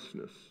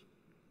righteousness,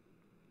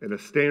 and a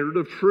standard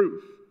of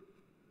truth,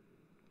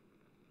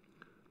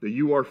 that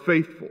you are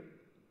faithful,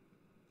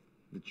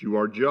 that you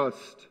are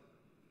just.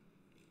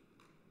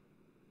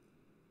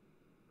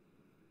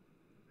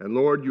 And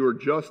Lord, you are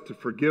just to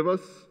forgive us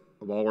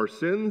of all our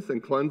sins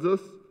and cleanse us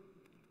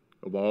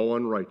of all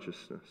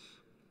unrighteousness.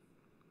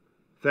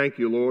 Thank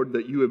you, Lord,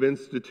 that you have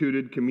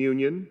instituted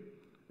communion.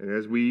 And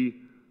as we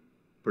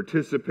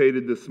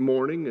participated this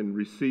morning and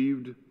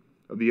received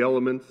of the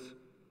elements,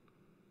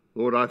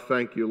 Lord, I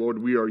thank you, Lord,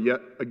 we are yet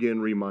again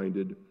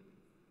reminded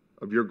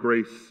of your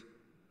grace,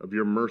 of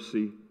your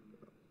mercy,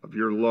 of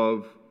your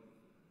love,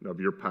 and of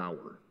your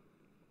power.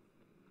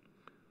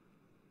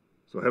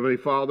 So, Heavenly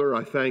Father,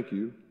 I thank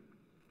you.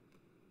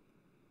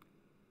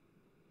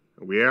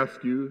 And we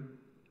ask you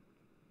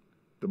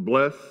to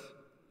bless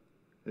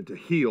and to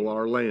heal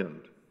our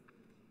land.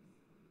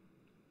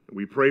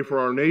 We pray for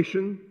our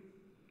nation.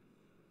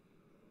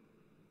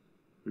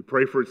 We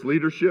pray for its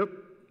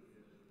leadership.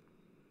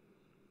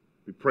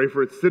 We pray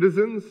for its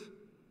citizens.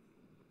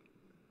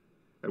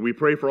 And we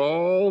pray for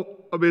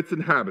all of its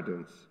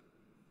inhabitants.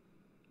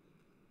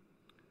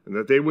 And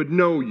that they would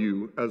know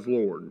you as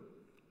Lord.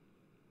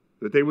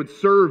 That they would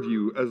serve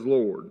you as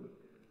Lord.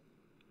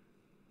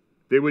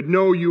 They would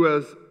know you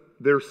as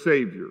their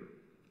Savior,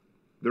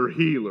 their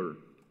healer,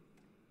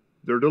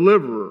 their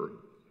deliverer,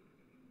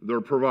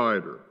 their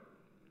provider.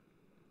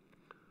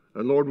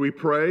 And Lord, we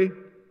pray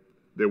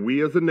that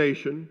we as a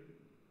nation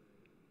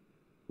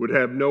would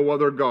have no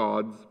other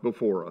gods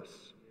before us.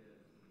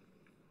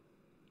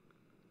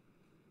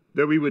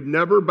 That we would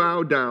never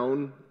bow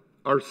down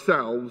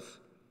ourselves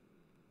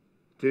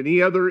to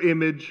any other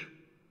image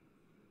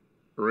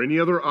or any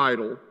other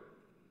idol,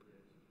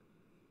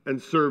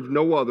 and serve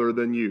no other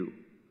than you.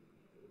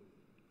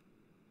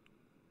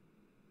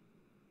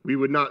 We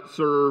would not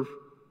serve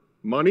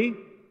money,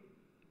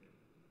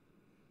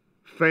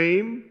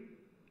 fame.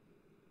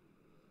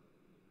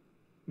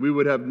 We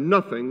would have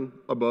nothing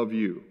above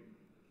you.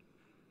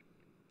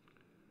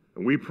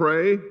 And we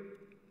pray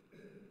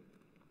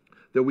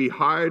that we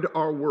hide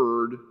your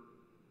word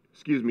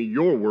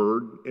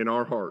in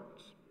our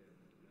hearts,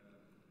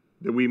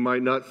 that we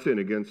might not sin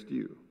against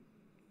you,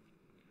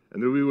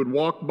 and that we would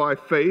walk by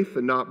faith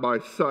and not by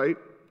sight,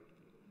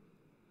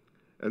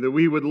 and that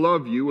we would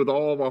love you with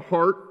all of our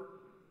heart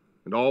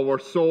and all of our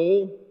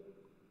soul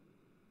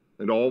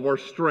and all of our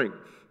strength,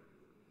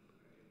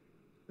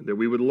 and that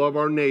we would love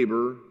our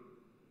neighbor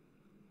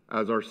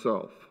as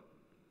ourselves.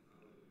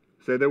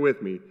 Say that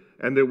with me.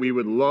 And that we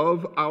would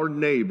love our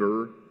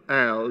neighbor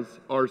as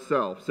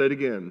ourselves. Say it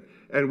again.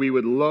 And we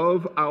would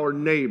love our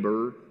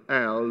neighbor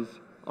as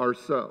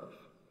ourselves.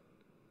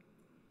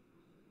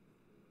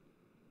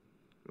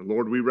 And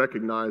Lord, we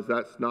recognize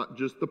that's not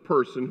just the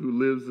person who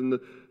lives in the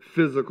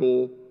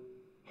physical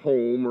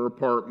home or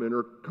apartment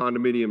or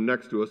condominium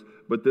next to us,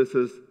 but this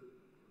is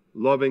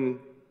loving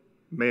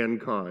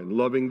mankind,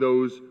 loving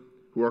those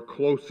who are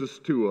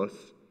closest to us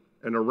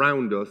and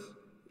around us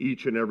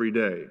each and every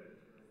day.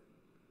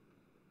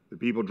 The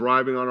people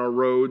driving on our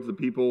roads, the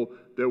people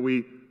that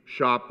we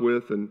shop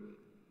with and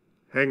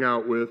hang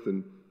out with,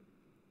 and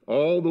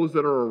all those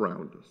that are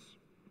around us.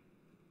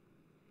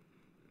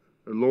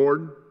 And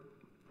Lord,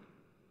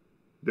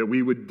 that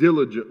we would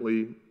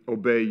diligently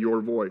obey your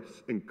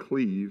voice and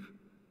cleave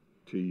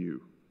to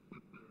you.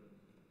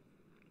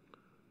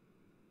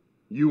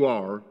 You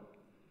are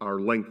our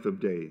length of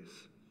days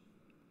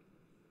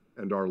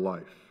and our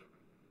life.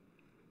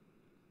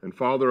 And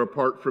Father,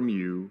 apart from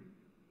you,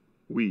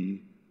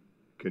 we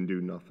can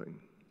do nothing.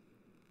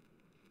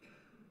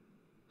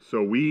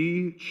 So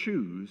we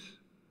choose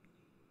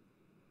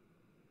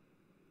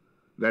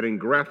that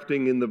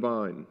engrafting in the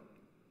vine,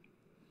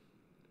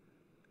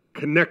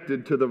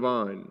 connected to the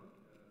vine.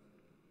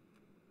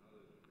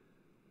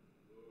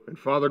 And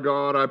Father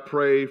God, I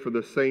pray for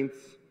the saints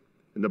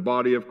in the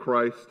body of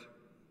Christ,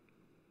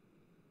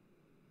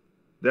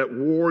 that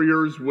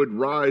warriors would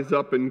rise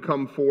up and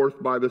come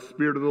forth by the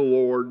Spirit of the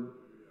Lord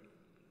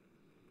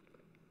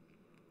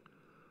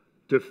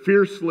to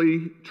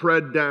fiercely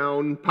tread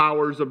down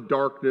powers of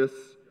darkness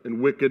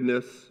and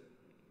wickedness,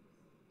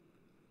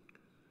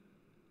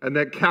 and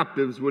that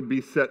captives would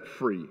be set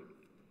free,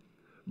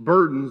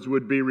 burdens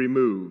would be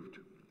removed,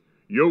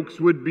 yokes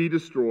would be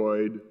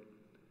destroyed,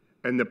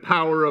 and the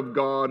power of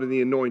God and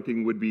the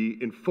anointing would be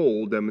in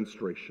full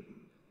demonstration.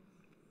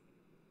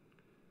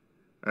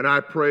 And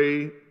I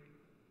pray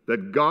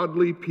that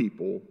godly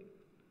people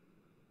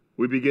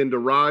would begin to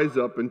rise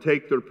up and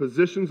take their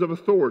positions of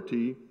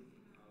authority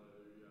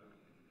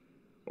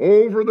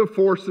over the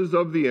forces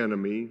of the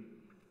enemy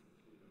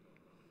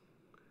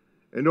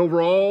and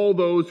over all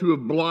those who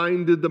have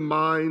blinded the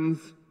minds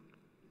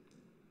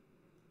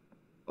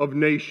of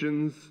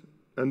nations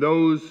and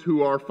those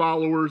who are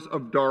followers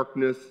of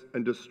darkness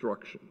and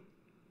destruction.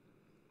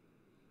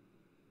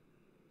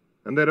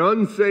 And that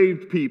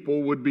unsaved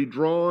people would be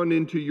drawn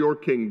into your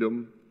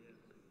kingdom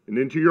and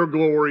into your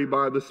glory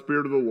by the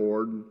Spirit of the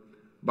Lord,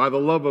 by the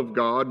love of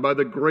God, by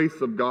the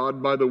grace of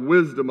God, by the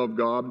wisdom of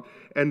God,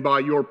 and by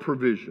your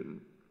provision.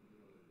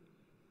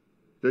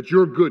 That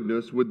your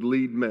goodness would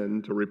lead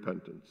men to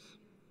repentance.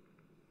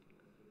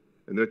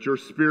 And that your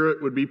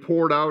Spirit would be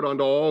poured out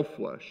onto all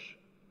flesh.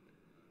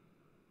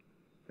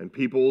 And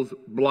people's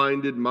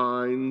blinded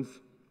minds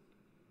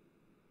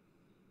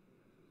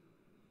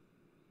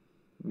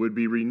would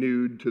be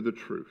renewed to the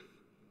truth.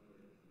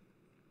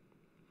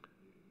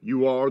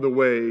 You are the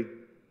way,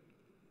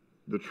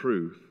 the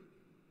truth,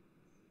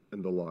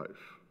 and the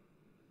life.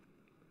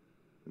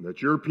 And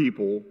that your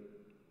people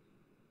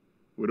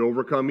would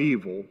overcome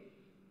evil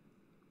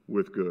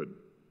with good.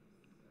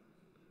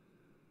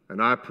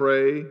 And I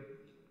pray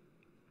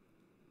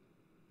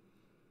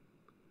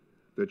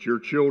that your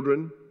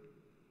children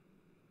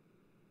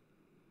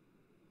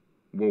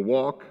will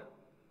walk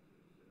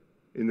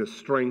in the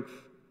strength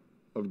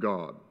of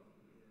God.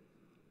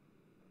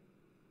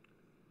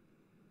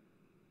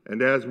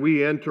 And as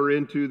we enter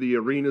into the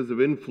arenas of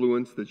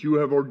influence that you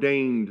have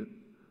ordained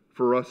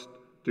for us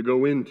to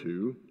go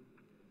into,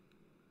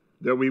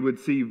 that we would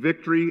see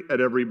victory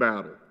at every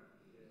battle.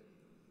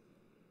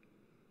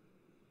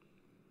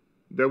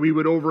 That we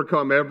would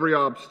overcome every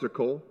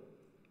obstacle,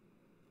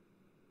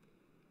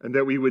 and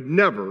that we would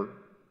never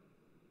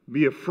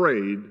be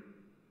afraid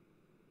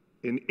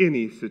in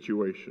any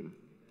situation.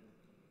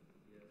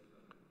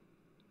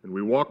 And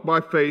we walk by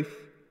faith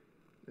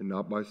and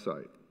not by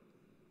sight.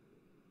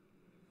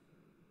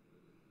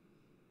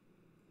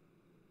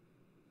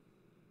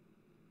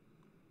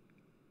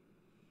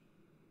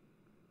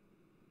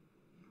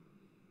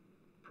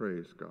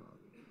 Praise God.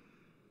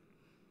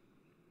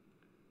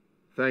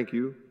 Thank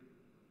you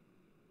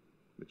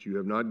that you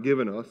have not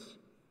given us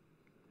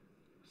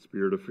a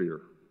spirit of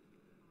fear,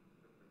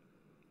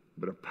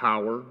 but of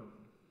power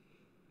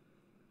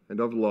and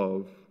of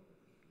love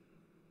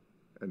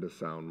and a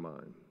sound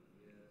mind.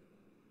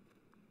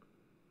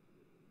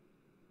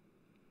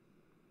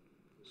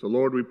 So,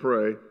 Lord, we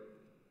pray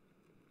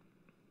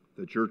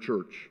that your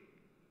church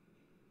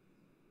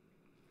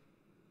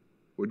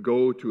would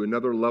go to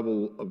another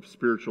level of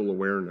spiritual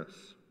awareness,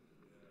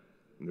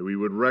 and that we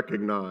would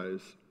recognize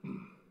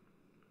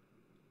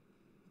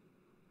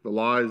the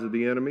lies of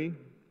the enemy.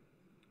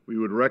 We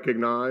would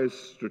recognize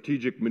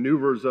strategic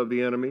maneuvers of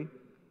the enemy.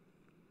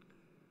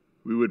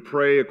 We would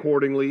pray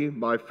accordingly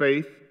by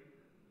faith,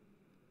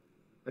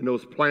 and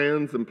those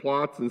plans and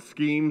plots and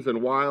schemes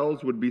and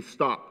wiles would be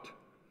stopped.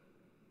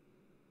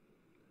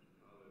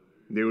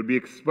 They would be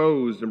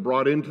exposed and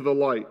brought into the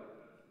light.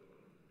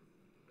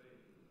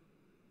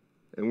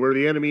 And where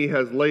the enemy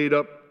has laid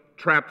up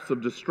traps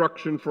of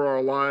destruction for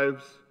our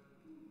lives,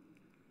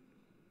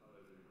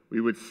 we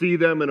would see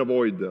them and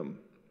avoid them.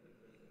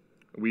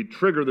 We'd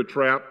trigger the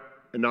trap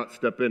and not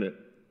step in it.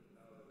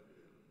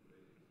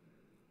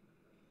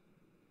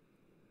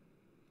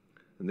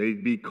 And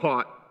they'd be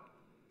caught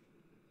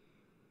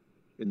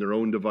in their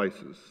own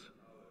devices.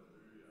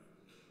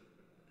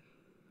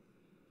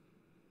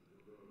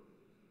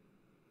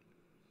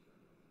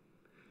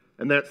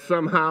 And that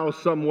somehow,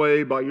 some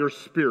way, by your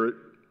Spirit,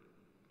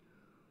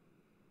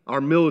 our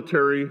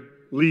military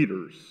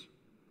leaders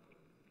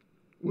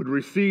would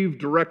receive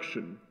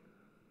direction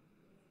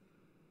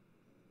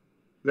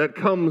that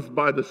comes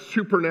by the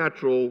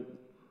supernatural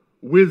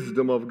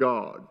wisdom of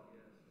God.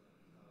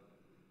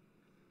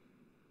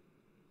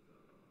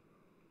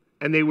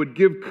 And they would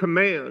give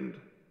command,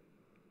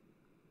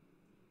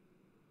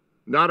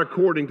 not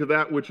according to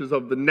that which is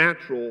of the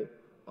natural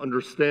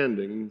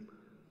understanding,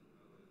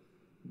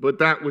 but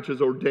that which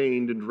is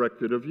ordained and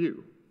directed of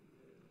you.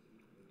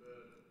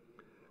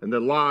 And that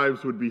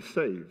lives would be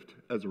saved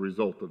as a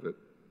result of it.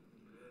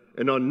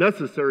 And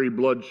unnecessary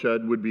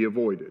bloodshed would be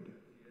avoided.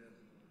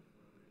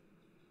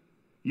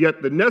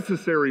 Yet the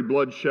necessary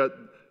bloodshed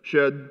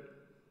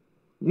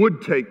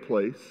would take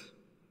place,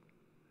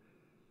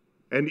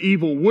 and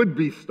evil would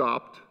be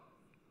stopped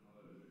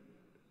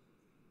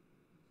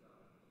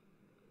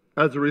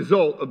as a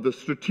result of the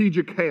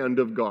strategic hand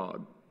of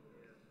God.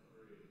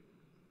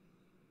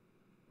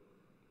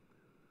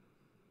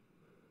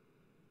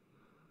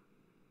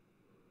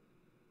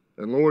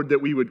 And Lord,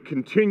 that we would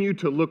continue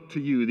to look to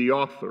you, the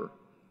author,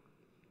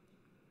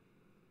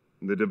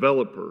 and the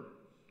developer,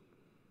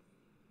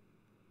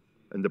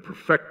 and the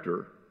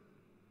perfecter,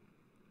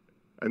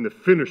 and the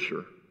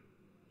finisher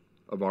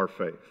of our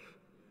faith.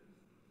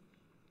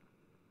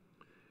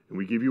 And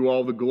we give you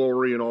all the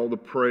glory and all the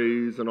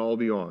praise and all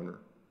the honor.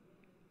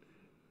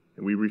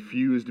 And we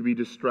refuse to be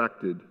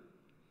distracted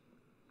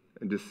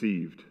and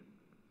deceived.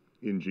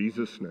 In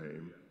Jesus'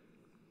 name,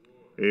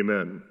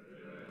 amen.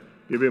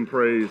 Give him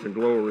praise and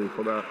glory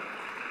for that.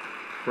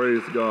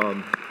 Praise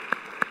God.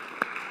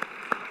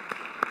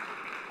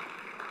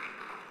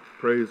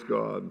 Praise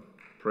God.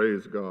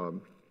 Praise God.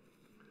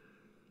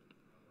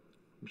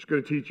 I'm just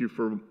going to teach you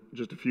for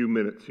just a few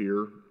minutes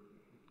here,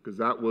 because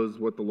that was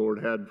what the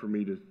Lord had for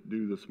me to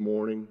do this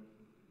morning.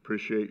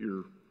 Appreciate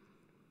your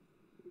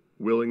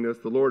willingness.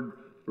 The Lord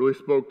really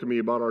spoke to me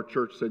about our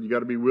church, said you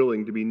got to be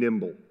willing to be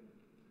nimble.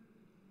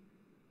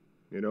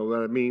 You know what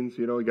that means?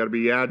 You got to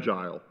be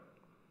agile.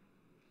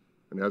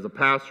 And as a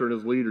pastor and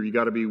as leader, you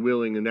got to be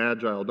willing and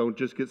agile. Don't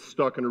just get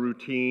stuck in a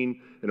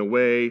routine, in a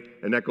way,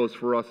 and that goes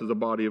for us as a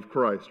body of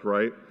Christ,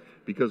 right?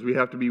 Because we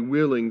have to be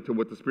willing to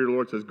what the Spirit of the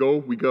Lord says. Go,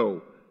 we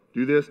go.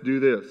 Do this,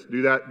 do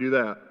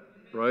that,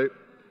 right?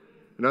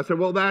 And I said,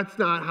 well, that's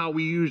not how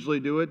we usually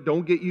do it.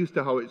 Don't get used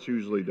to how it's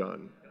usually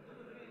done.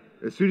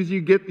 As soon as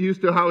you get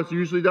used to how it's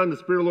usually done, the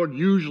Spirit of the Lord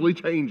usually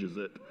changes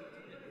it.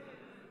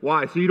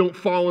 Why? So you don't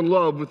fall in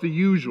love with the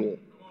usual.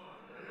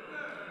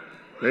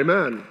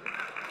 Amen.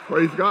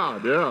 Praise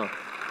God, yeah.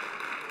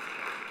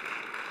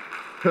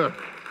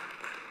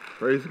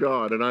 Praise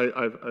God. And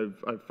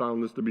I've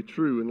found this to be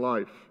true in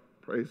life.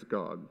 Praise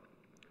God.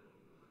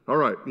 All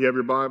right, you have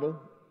your Bible?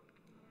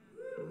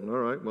 All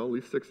right, well, at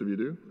least 6 of you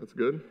do. That's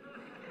good.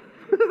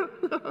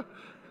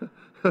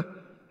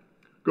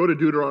 Go to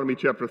Deuteronomy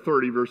chapter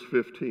 30, verse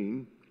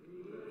 15.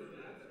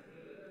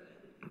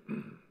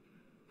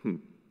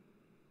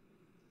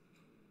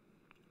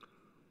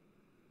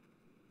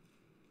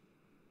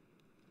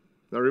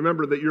 Now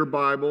remember that your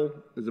Bible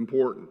is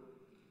important.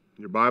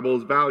 Your Bible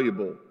is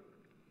valuable.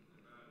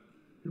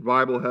 Your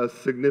Bible has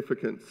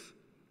significance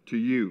to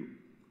you,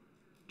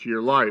 to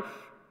your life.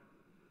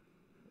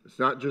 It's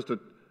not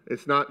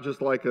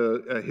just like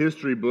a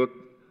history book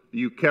that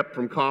you kept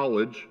from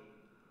college.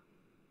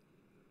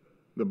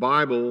 The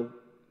Bible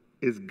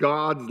is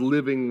God's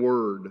living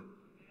word.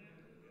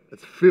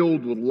 It's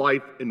filled with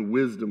life and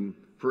wisdom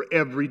for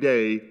every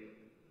day,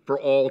 for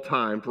all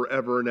time,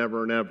 forever and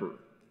ever and ever.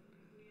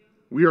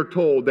 We are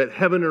told that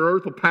heaven and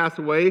earth will pass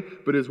away,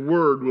 but his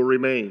word will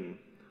remain.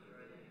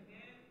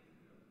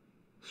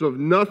 So if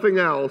nothing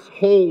else,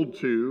 hold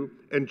to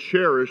and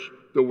cherish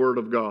the word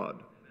of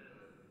God.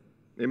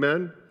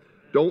 Amen?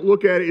 Don't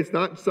look at it. It's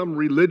not some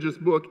religious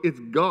book. It's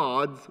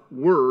God's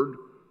word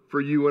for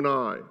you and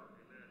I.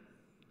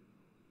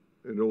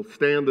 It'll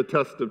stand the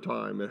test of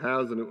time. It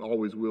has and it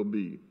always will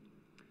be.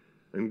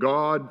 And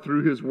God,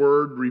 through His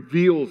Word,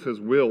 reveals His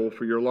will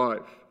for your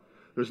life.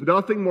 There's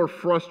nothing more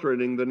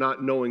frustrating than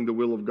not knowing the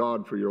will of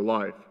God for your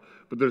life.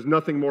 But there's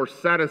nothing more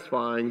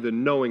satisfying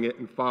than knowing it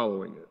and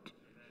following it.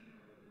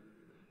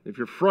 If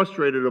you're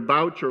frustrated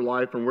about your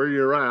life and where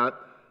you're at,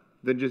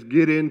 then just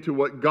get into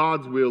what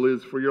God's will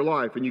is for your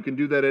life. And you can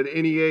do that at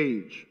any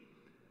age,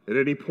 at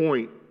any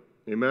point.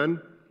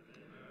 Amen?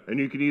 And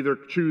you can either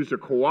choose to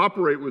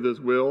cooperate with His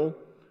will,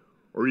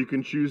 or you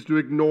can choose to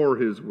ignore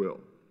His will.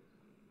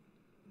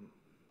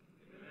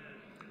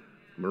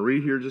 I'm going to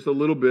read here just a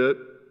little bit.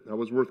 That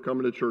was worth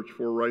coming to church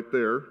for right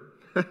there.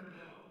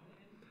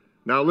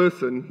 Now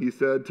listen, he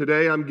said,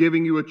 today I'm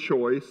giving you a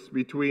choice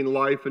between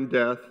life and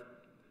death,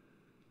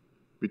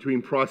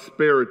 between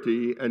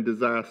prosperity and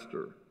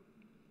disaster.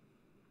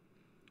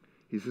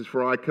 He says,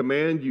 for I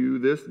command you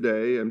this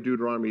day, and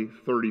Deuteronomy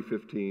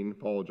 30:15,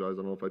 apologize, I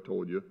don't know if I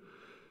told you.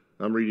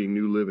 I'm reading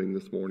New Living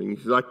this morning. He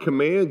says, I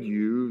command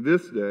you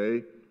this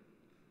day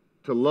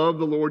to love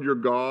the Lord your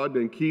God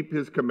and keep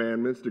His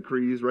commandments,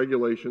 decrees,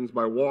 regulations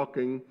by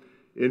walking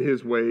in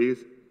His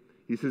ways.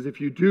 He says,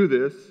 if you do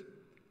this,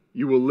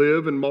 you will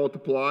live and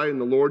multiply,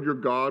 and the Lord your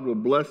God will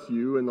bless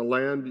you in the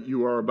land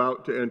you are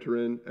about to enter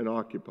in and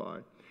occupy.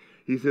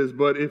 He says,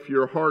 but if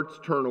your hearts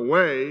turn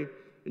away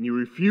and you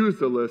refuse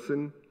to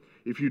listen,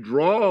 if you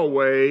draw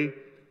away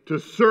to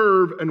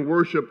serve and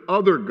worship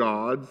other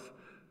gods,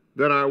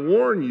 then I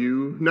warn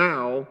you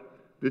now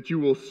that you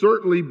will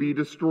certainly be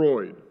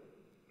destroyed.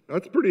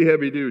 That's pretty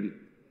heavy duty.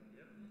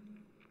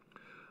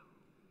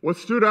 What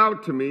stood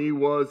out to me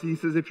was, he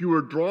says, if you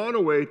were drawn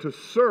away to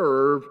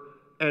serve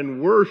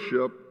and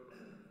worship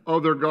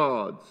other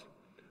gods.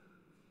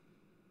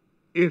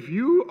 If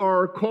you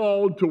are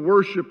called to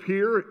worship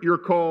here, you're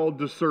called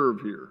to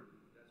serve here.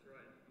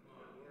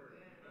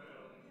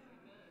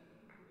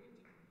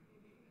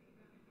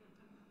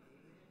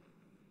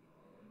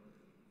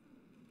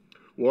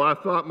 Well, I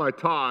thought my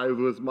tithe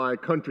was my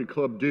country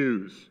club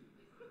dues.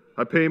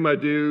 I pay my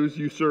dues,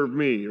 you serve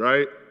me,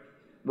 right?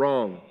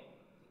 Wrong.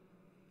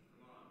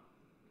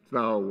 It's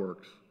not how it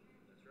works.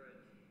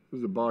 This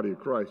is the body of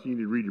Christ. You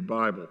need to read your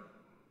Bible.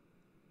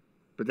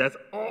 But that's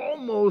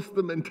almost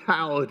the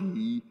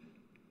mentality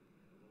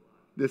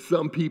that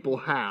some people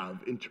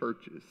have in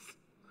churches.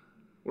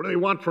 What do they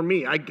want from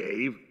me? I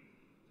gave.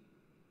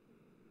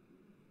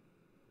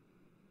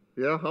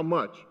 Yeah, how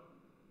much?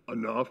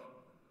 Enough.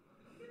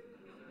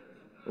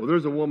 Well,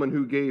 there's a woman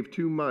who gave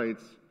 2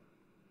 mites,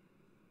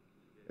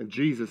 and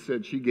Jesus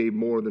said she gave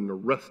more than the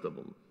rest of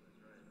them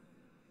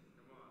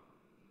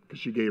because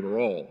she gave her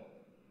all.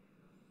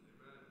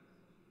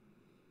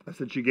 I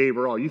said she gave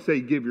her all. You say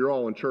you give your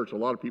all in church, a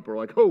lot of people are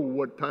like, oh,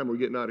 what time are we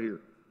getting out of here?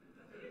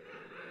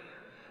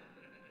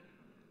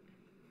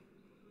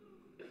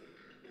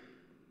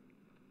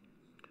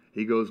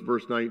 He goes,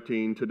 verse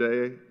 19,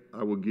 today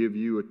I will give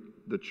you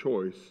the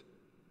choice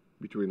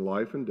between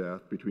life and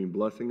death, between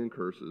blessing and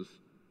curses.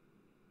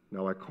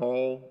 Now I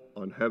call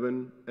on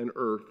heaven and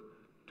earth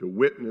to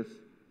witness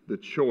the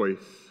choice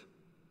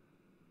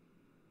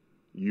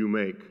you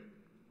make.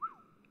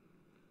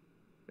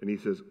 And he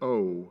says,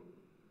 oh,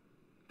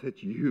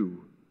 that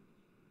you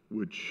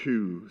would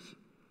choose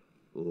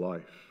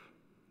life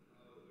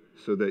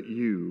so that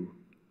you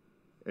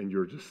and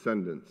your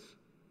descendants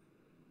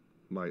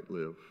might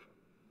live.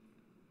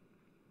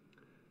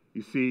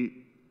 You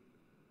see,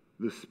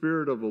 the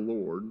Spirit of the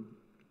Lord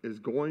is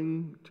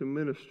going to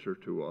minister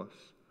to us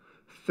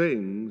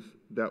things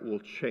that will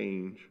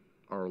change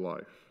our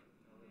life.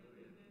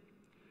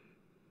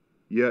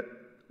 Yet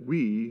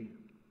we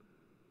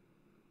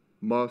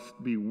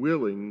must be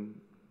willing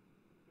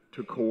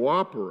to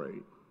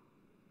cooperate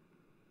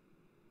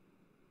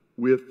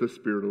with the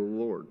Spirit of the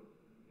Lord.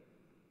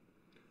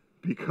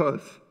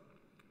 Because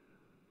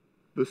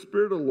the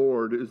Spirit of the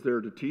Lord is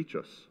there to teach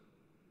us.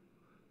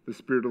 The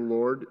Spirit of the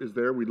Lord is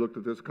there. We looked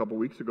at this a couple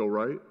weeks ago,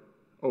 right?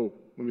 Oh,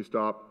 let me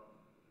stop.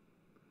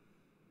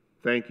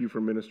 Thank you for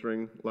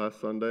ministering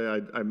last Sunday.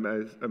 I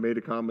made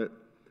a comment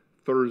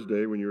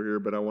Thursday when you were here,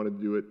 but I wanted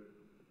to do it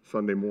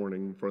Sunday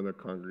morning in front of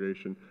the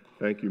congregation.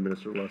 Thank you,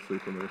 Minister Leslie,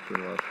 for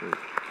ministering last week.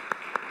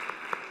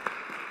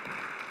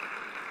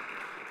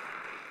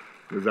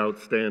 It was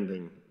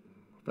outstanding.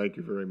 Thank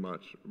you very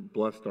much.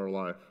 Blessed our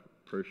life.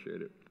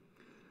 Appreciate it.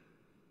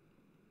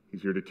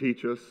 He's here to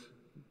teach us.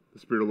 The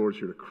Spirit of the Lord is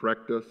here to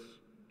correct us.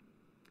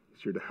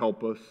 He's here to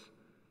help us.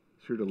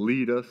 He's here to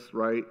lead us,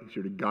 right? He's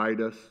here to guide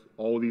us.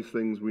 All these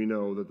things we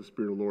know that the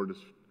Spirit of the Lord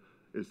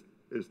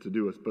is to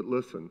do us. But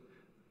listen,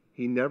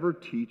 He never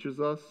teaches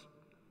us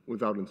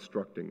without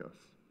instructing us.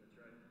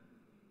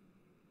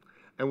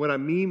 And what I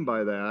mean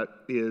by that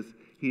is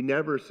He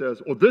never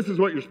says, oh, this is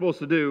what you're supposed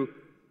to do,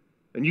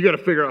 and you got to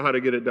figure out how to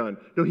get it done.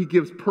 No, He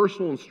gives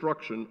personal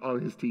instruction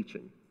on His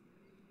teaching.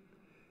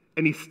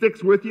 And He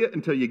sticks with you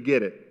until you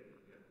get it.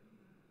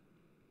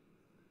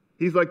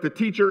 He's like the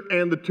teacher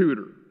and the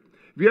tutor.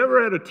 Have you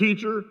ever had a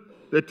teacher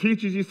that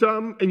teaches you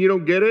something and you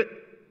don't get it?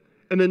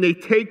 And then they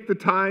take the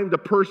time to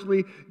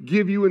personally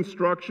give you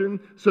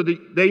instruction so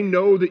that they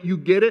know that you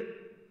get it?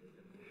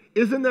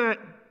 Isn't that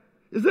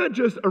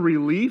just a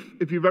relief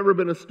if you've ever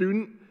been a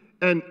student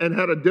and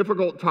had a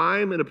difficult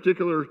time in a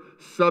particular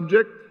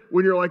subject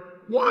when you're like,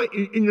 why?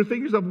 And you're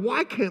thinking to yourself,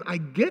 why can't I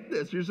get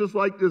this? You're just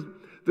like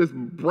this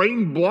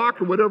brain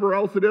block or whatever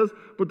else it is.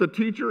 But the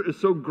teacher is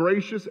so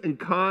gracious and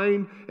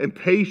kind and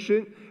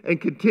patient and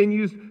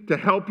continues to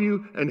help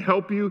you and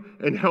help you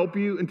and help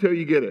you until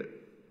you get it.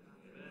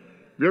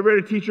 Have you ever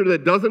had a teacher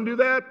that doesn't do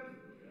that?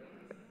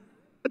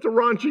 It's a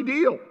raunchy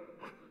deal.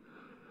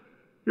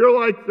 They're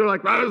like,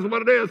 well, this is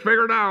what it is,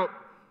 figure it out.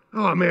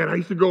 Oh man, I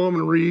used to go home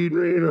and read.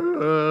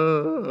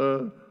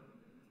 To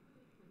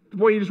the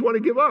point you just want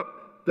to give up.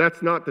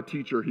 That's not the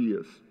teacher he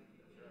is.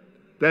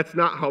 That's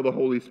not how the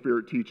Holy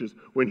Spirit teaches.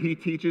 When he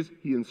teaches,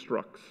 he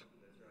instructs.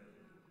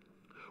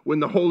 When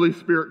the Holy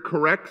Spirit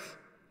corrects,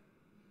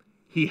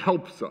 he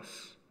helps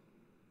us.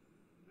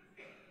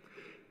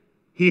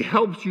 He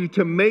helps you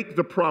to make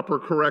the proper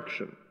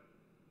correction.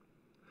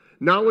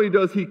 Not only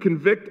does he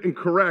convict and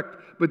correct,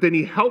 but then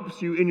he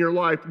helps you in your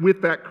life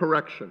with that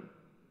correction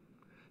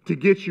to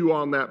get you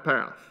on that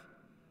path.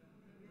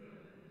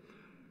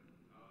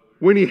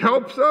 When he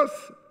helps us,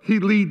 he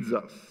leads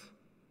us.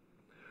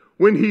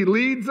 When he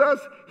leads us,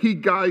 he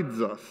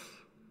guides us.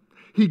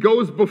 He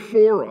goes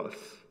before us.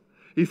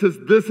 He says,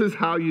 this is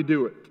how you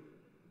do it.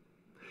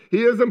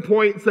 He doesn't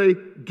point and say,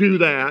 do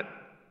that,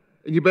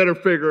 and you better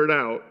figure it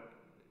out.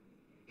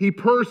 He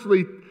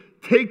personally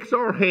takes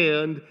our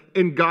hand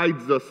and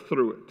guides us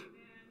through it.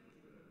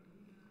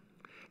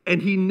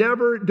 And he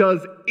never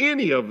does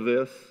any of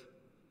this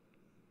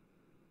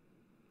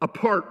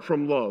apart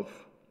from love.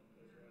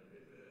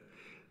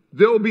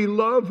 There'll be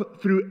love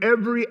through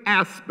every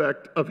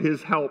aspect of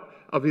his help,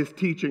 of his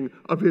teaching,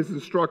 of his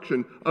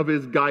instruction, of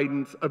his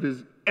guidance, of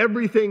his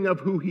everything of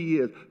who he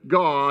is.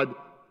 God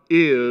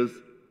is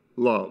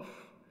love.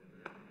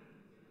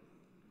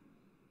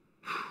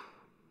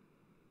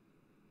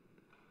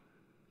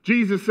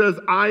 Jesus says,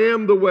 I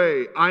am the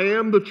way, I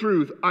am the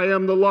truth, I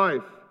am the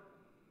life.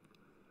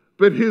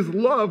 But his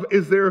love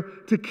is there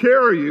to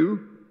carry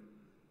you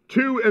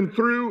to and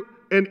through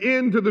and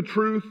into the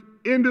truth,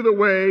 into the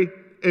way,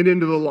 and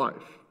into the life.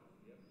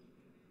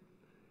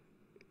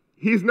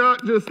 He's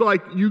not just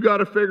like, you got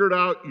to figure it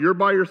out, you're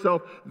by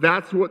yourself.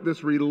 That's what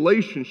this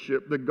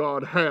relationship that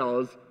God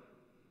has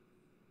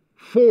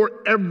for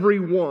every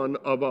one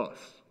of us.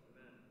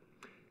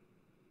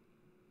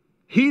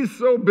 He's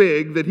so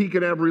big that he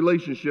can have a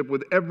relationship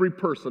with every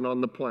person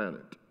on the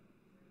planet.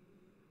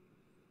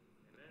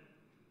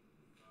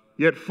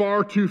 Yet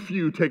far too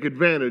few take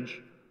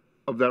advantage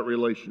of that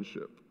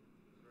relationship.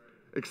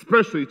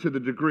 Especially to the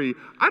degree,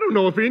 I don't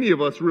know if any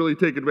of us really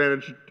take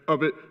advantage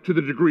of it to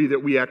the degree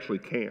that we actually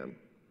can.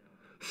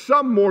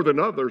 Some more than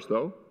others,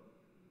 though.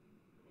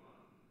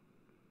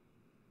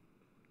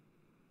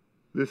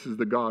 This is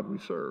the God we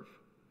serve.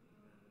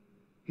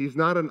 He's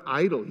not an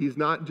idol. He's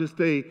not just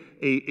a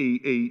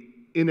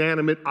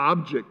inanimate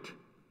object.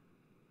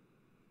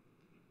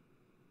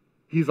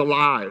 He's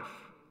alive.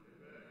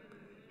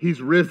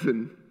 He's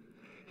risen.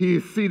 He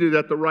is seated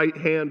at the right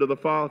hand of the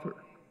Father.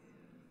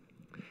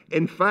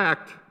 In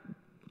fact,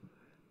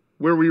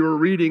 where we were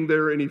reading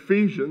there in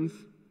Ephesians,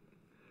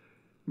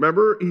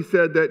 remember, he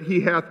said that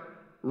he hath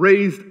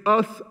raised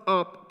us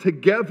up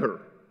together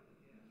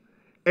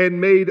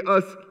and made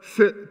us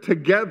sit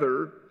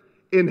together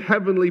in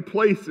heavenly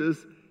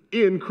places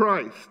in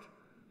Christ.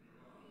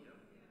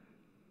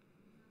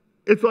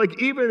 It's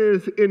like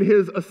even in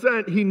his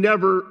ascent, he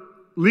never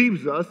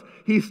leaves us.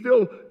 He's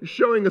still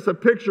showing us a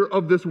picture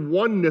of this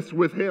oneness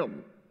with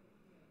him.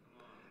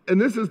 And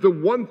this is the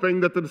one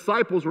thing that the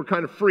disciples were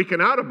kind of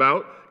freaking out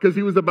about because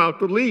he was about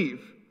to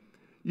leave.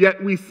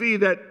 Yet we see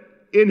that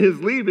in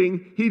his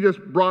leaving, he just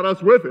brought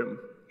us with him.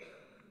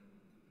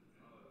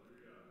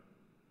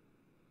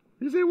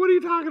 You say, what are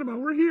you talking about?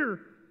 We're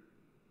here.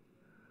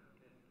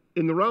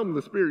 In the realm of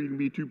the Spirit, you can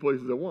be two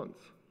places at once.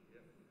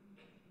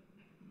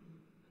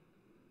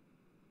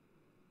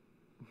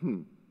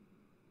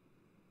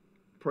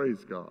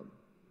 Praise God.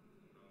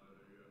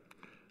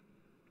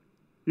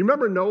 You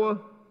remember Noah?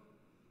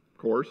 Of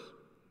course.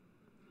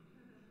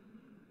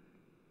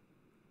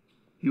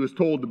 He was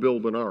told to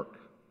build an ark.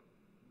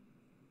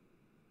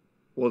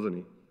 Wasn't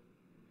he?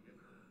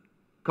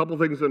 A couple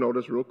things to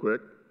notice real quick.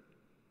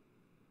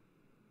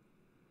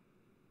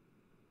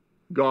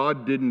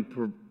 God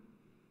didn't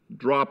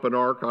drop an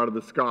ark out of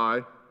the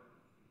sky.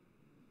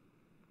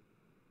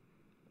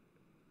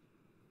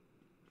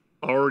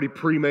 Already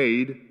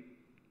pre-made,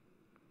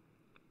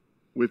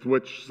 with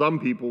which some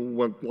people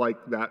would like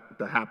that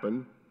to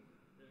happen.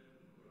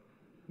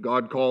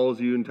 God calls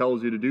you and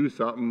tells you to do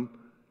something.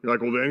 You're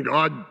like, well then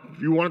God,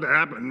 if you want it to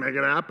happen, make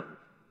it happen.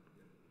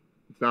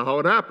 It's not how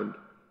it happened.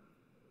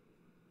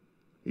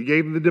 He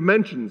gave him the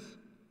dimensions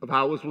of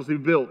how it was supposed to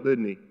be built,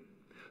 didn't he?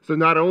 So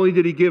not only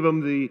did he give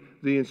him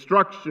the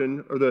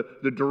instruction or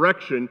the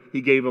direction, he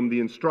gave him the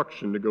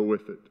instruction to go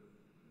with it.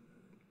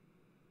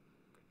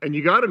 And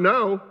you got to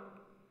know,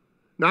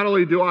 not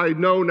only do I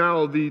know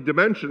now the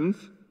dimensions,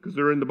 because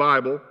they're in the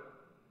Bible,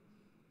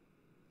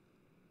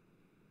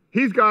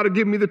 he's got to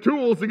give me the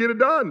tools to get it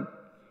done.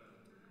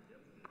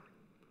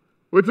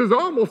 which is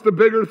almost a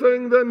bigger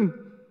thing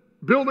than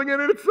building it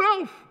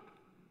itself.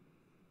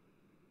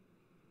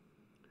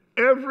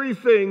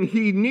 Everything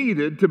he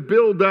needed to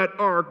build that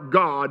ark,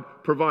 God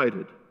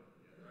provided.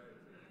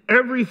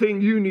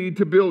 Everything you need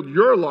to build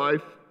your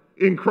life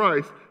in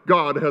Christ,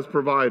 God has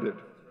provided.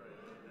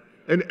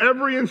 And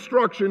every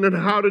instruction on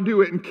how to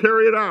do it and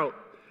carry it out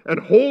and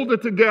hold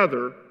it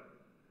together,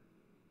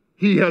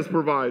 he has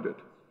provided.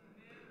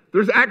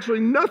 There's actually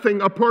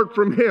nothing apart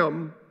from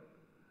him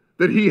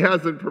that he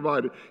hasn't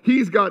provided.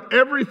 He's got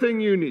everything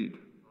you need.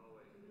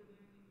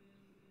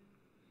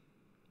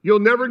 You'll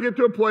never get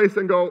to a place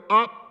and go,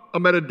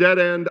 I'm at a dead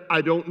end.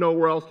 I don't know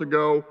where else to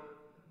go.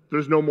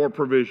 There's no more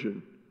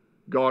provision.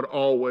 God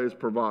always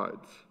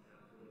provides.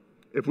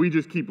 If we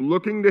just keep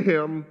looking to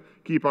him,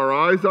 keep our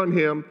eyes on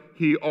him,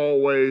 he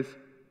always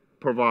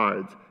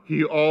provides.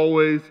 He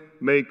always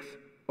makes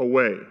a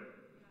way.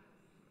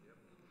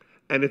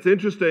 And it's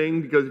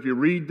interesting because if you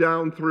read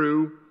down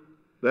through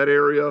that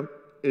area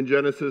in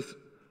Genesis,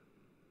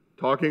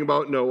 talking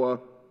about Noah,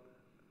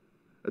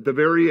 at the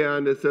very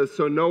end it says,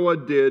 so Noah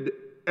did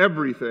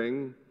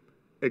everything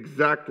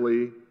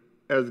exactly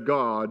as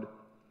God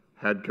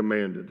had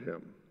commanded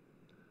him.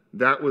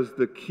 That was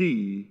the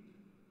key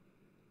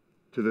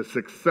to the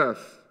success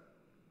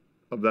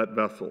of that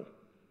vessel,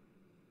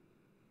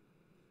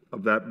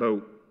 of that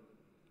boat,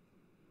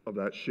 of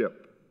that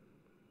ship.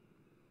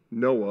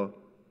 Noah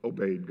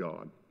obeyed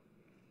God.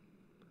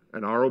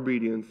 And our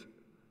obedience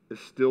is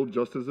still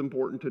just as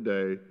important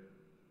today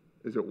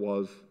as it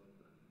was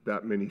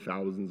that many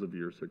thousands of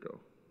years ago.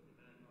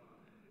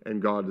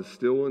 And God is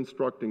still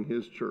instructing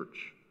his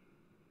church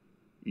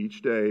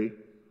each day,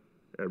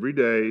 every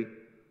day,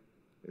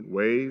 in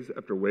ways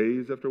after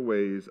ways after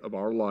ways of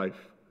our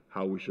life,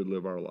 how we should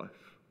live our life,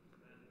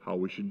 how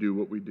we should do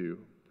what we do,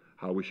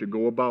 how we should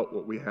go about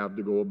what we have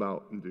to go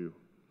about and do.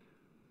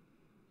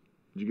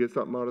 Did you get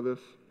something out of this?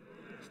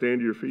 Stand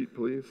to your feet,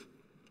 please.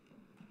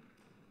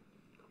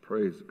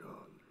 Praise God.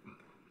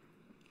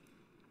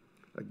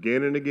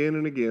 Again and again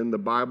and again, the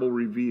Bible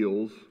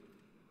reveals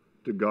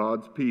to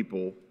God's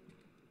people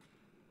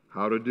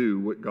how to do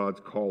what God's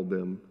called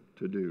them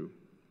to do.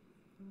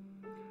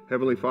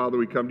 Heavenly Father,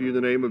 we come to you in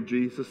the name of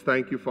Jesus.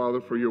 Thank you, Father,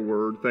 for your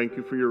word. Thank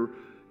you for your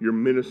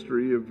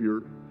ministry of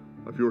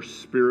your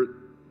spirit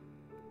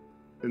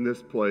in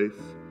this place.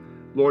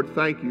 Lord,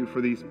 thank you for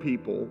these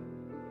people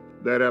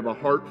that have a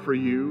heart for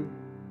you,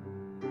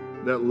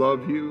 that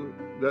love you,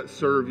 that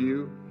serve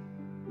you,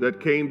 that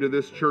came to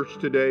this church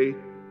today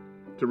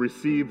to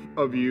receive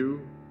of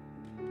you.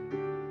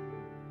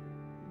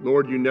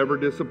 Lord, you never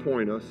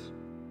disappoint us.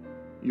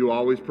 You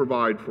always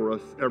provide for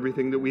us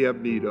everything that we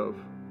have need of.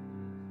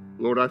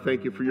 Lord, I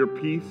thank you for your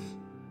peace,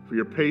 for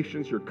your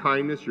patience, your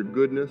kindness, your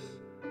goodness,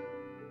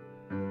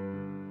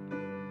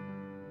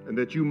 and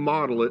that you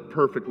model it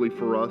perfectly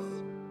for us.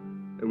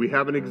 And we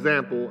have an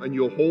example, and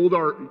you'll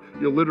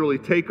literally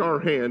take our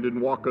hand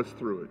and walk us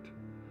through it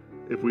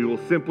if we will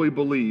simply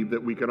believe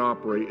that we can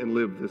operate and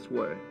live this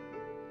way.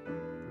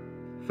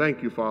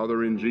 Thank you,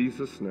 Father, in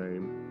Jesus'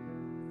 name.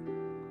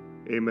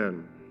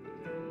 Amen.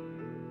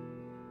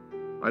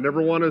 I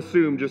never want to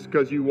assume just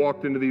because you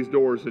walked into these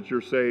doors that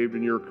you're saved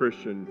and you're a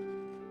Christian.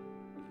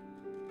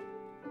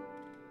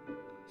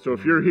 So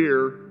if you're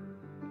here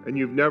and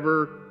you've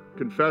never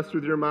confessed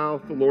with your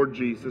mouth the Lord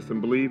Jesus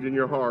and believed in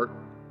your heart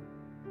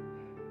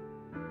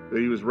that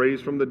he was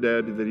raised from the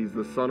dead, that he's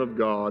the Son of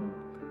God,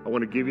 I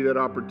want to give you that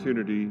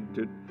opportunity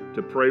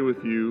to pray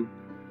with you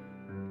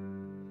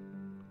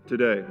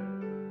today.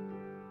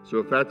 So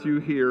if that's you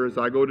here, as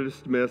I go to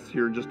dismiss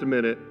here in just a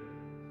minute,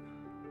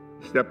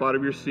 step out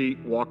of your seat,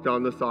 walk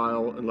down this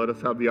aisle, and let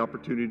us have the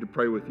opportunity to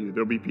pray with you.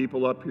 There'll be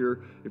people up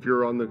here. If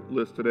you're on the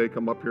list today,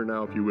 come up here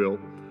now if you will.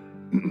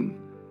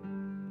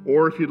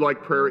 Or if you'd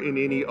like prayer in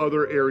any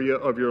other area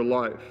of your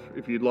life.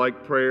 If you'd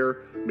like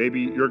prayer,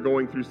 maybe you're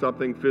going through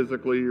something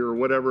physically or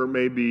whatever it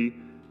may be,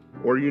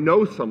 or you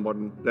know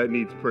someone that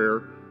needs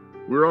prayer,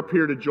 we're up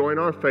here to join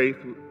our faith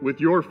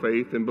with your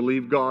faith and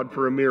believe God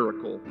for a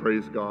miracle.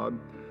 Praise God.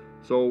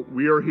 So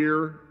we are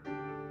here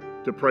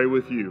to pray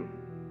with you.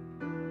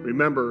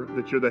 Remember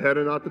that you're the head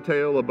and not the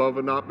tail, above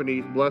and not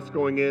beneath, blessed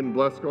going in,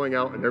 blessed going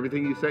out, and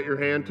everything you set your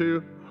hand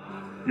to,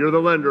 you're the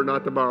lender,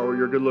 not the borrower.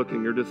 You're good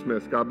looking. You're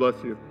dismissed. God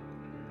bless you.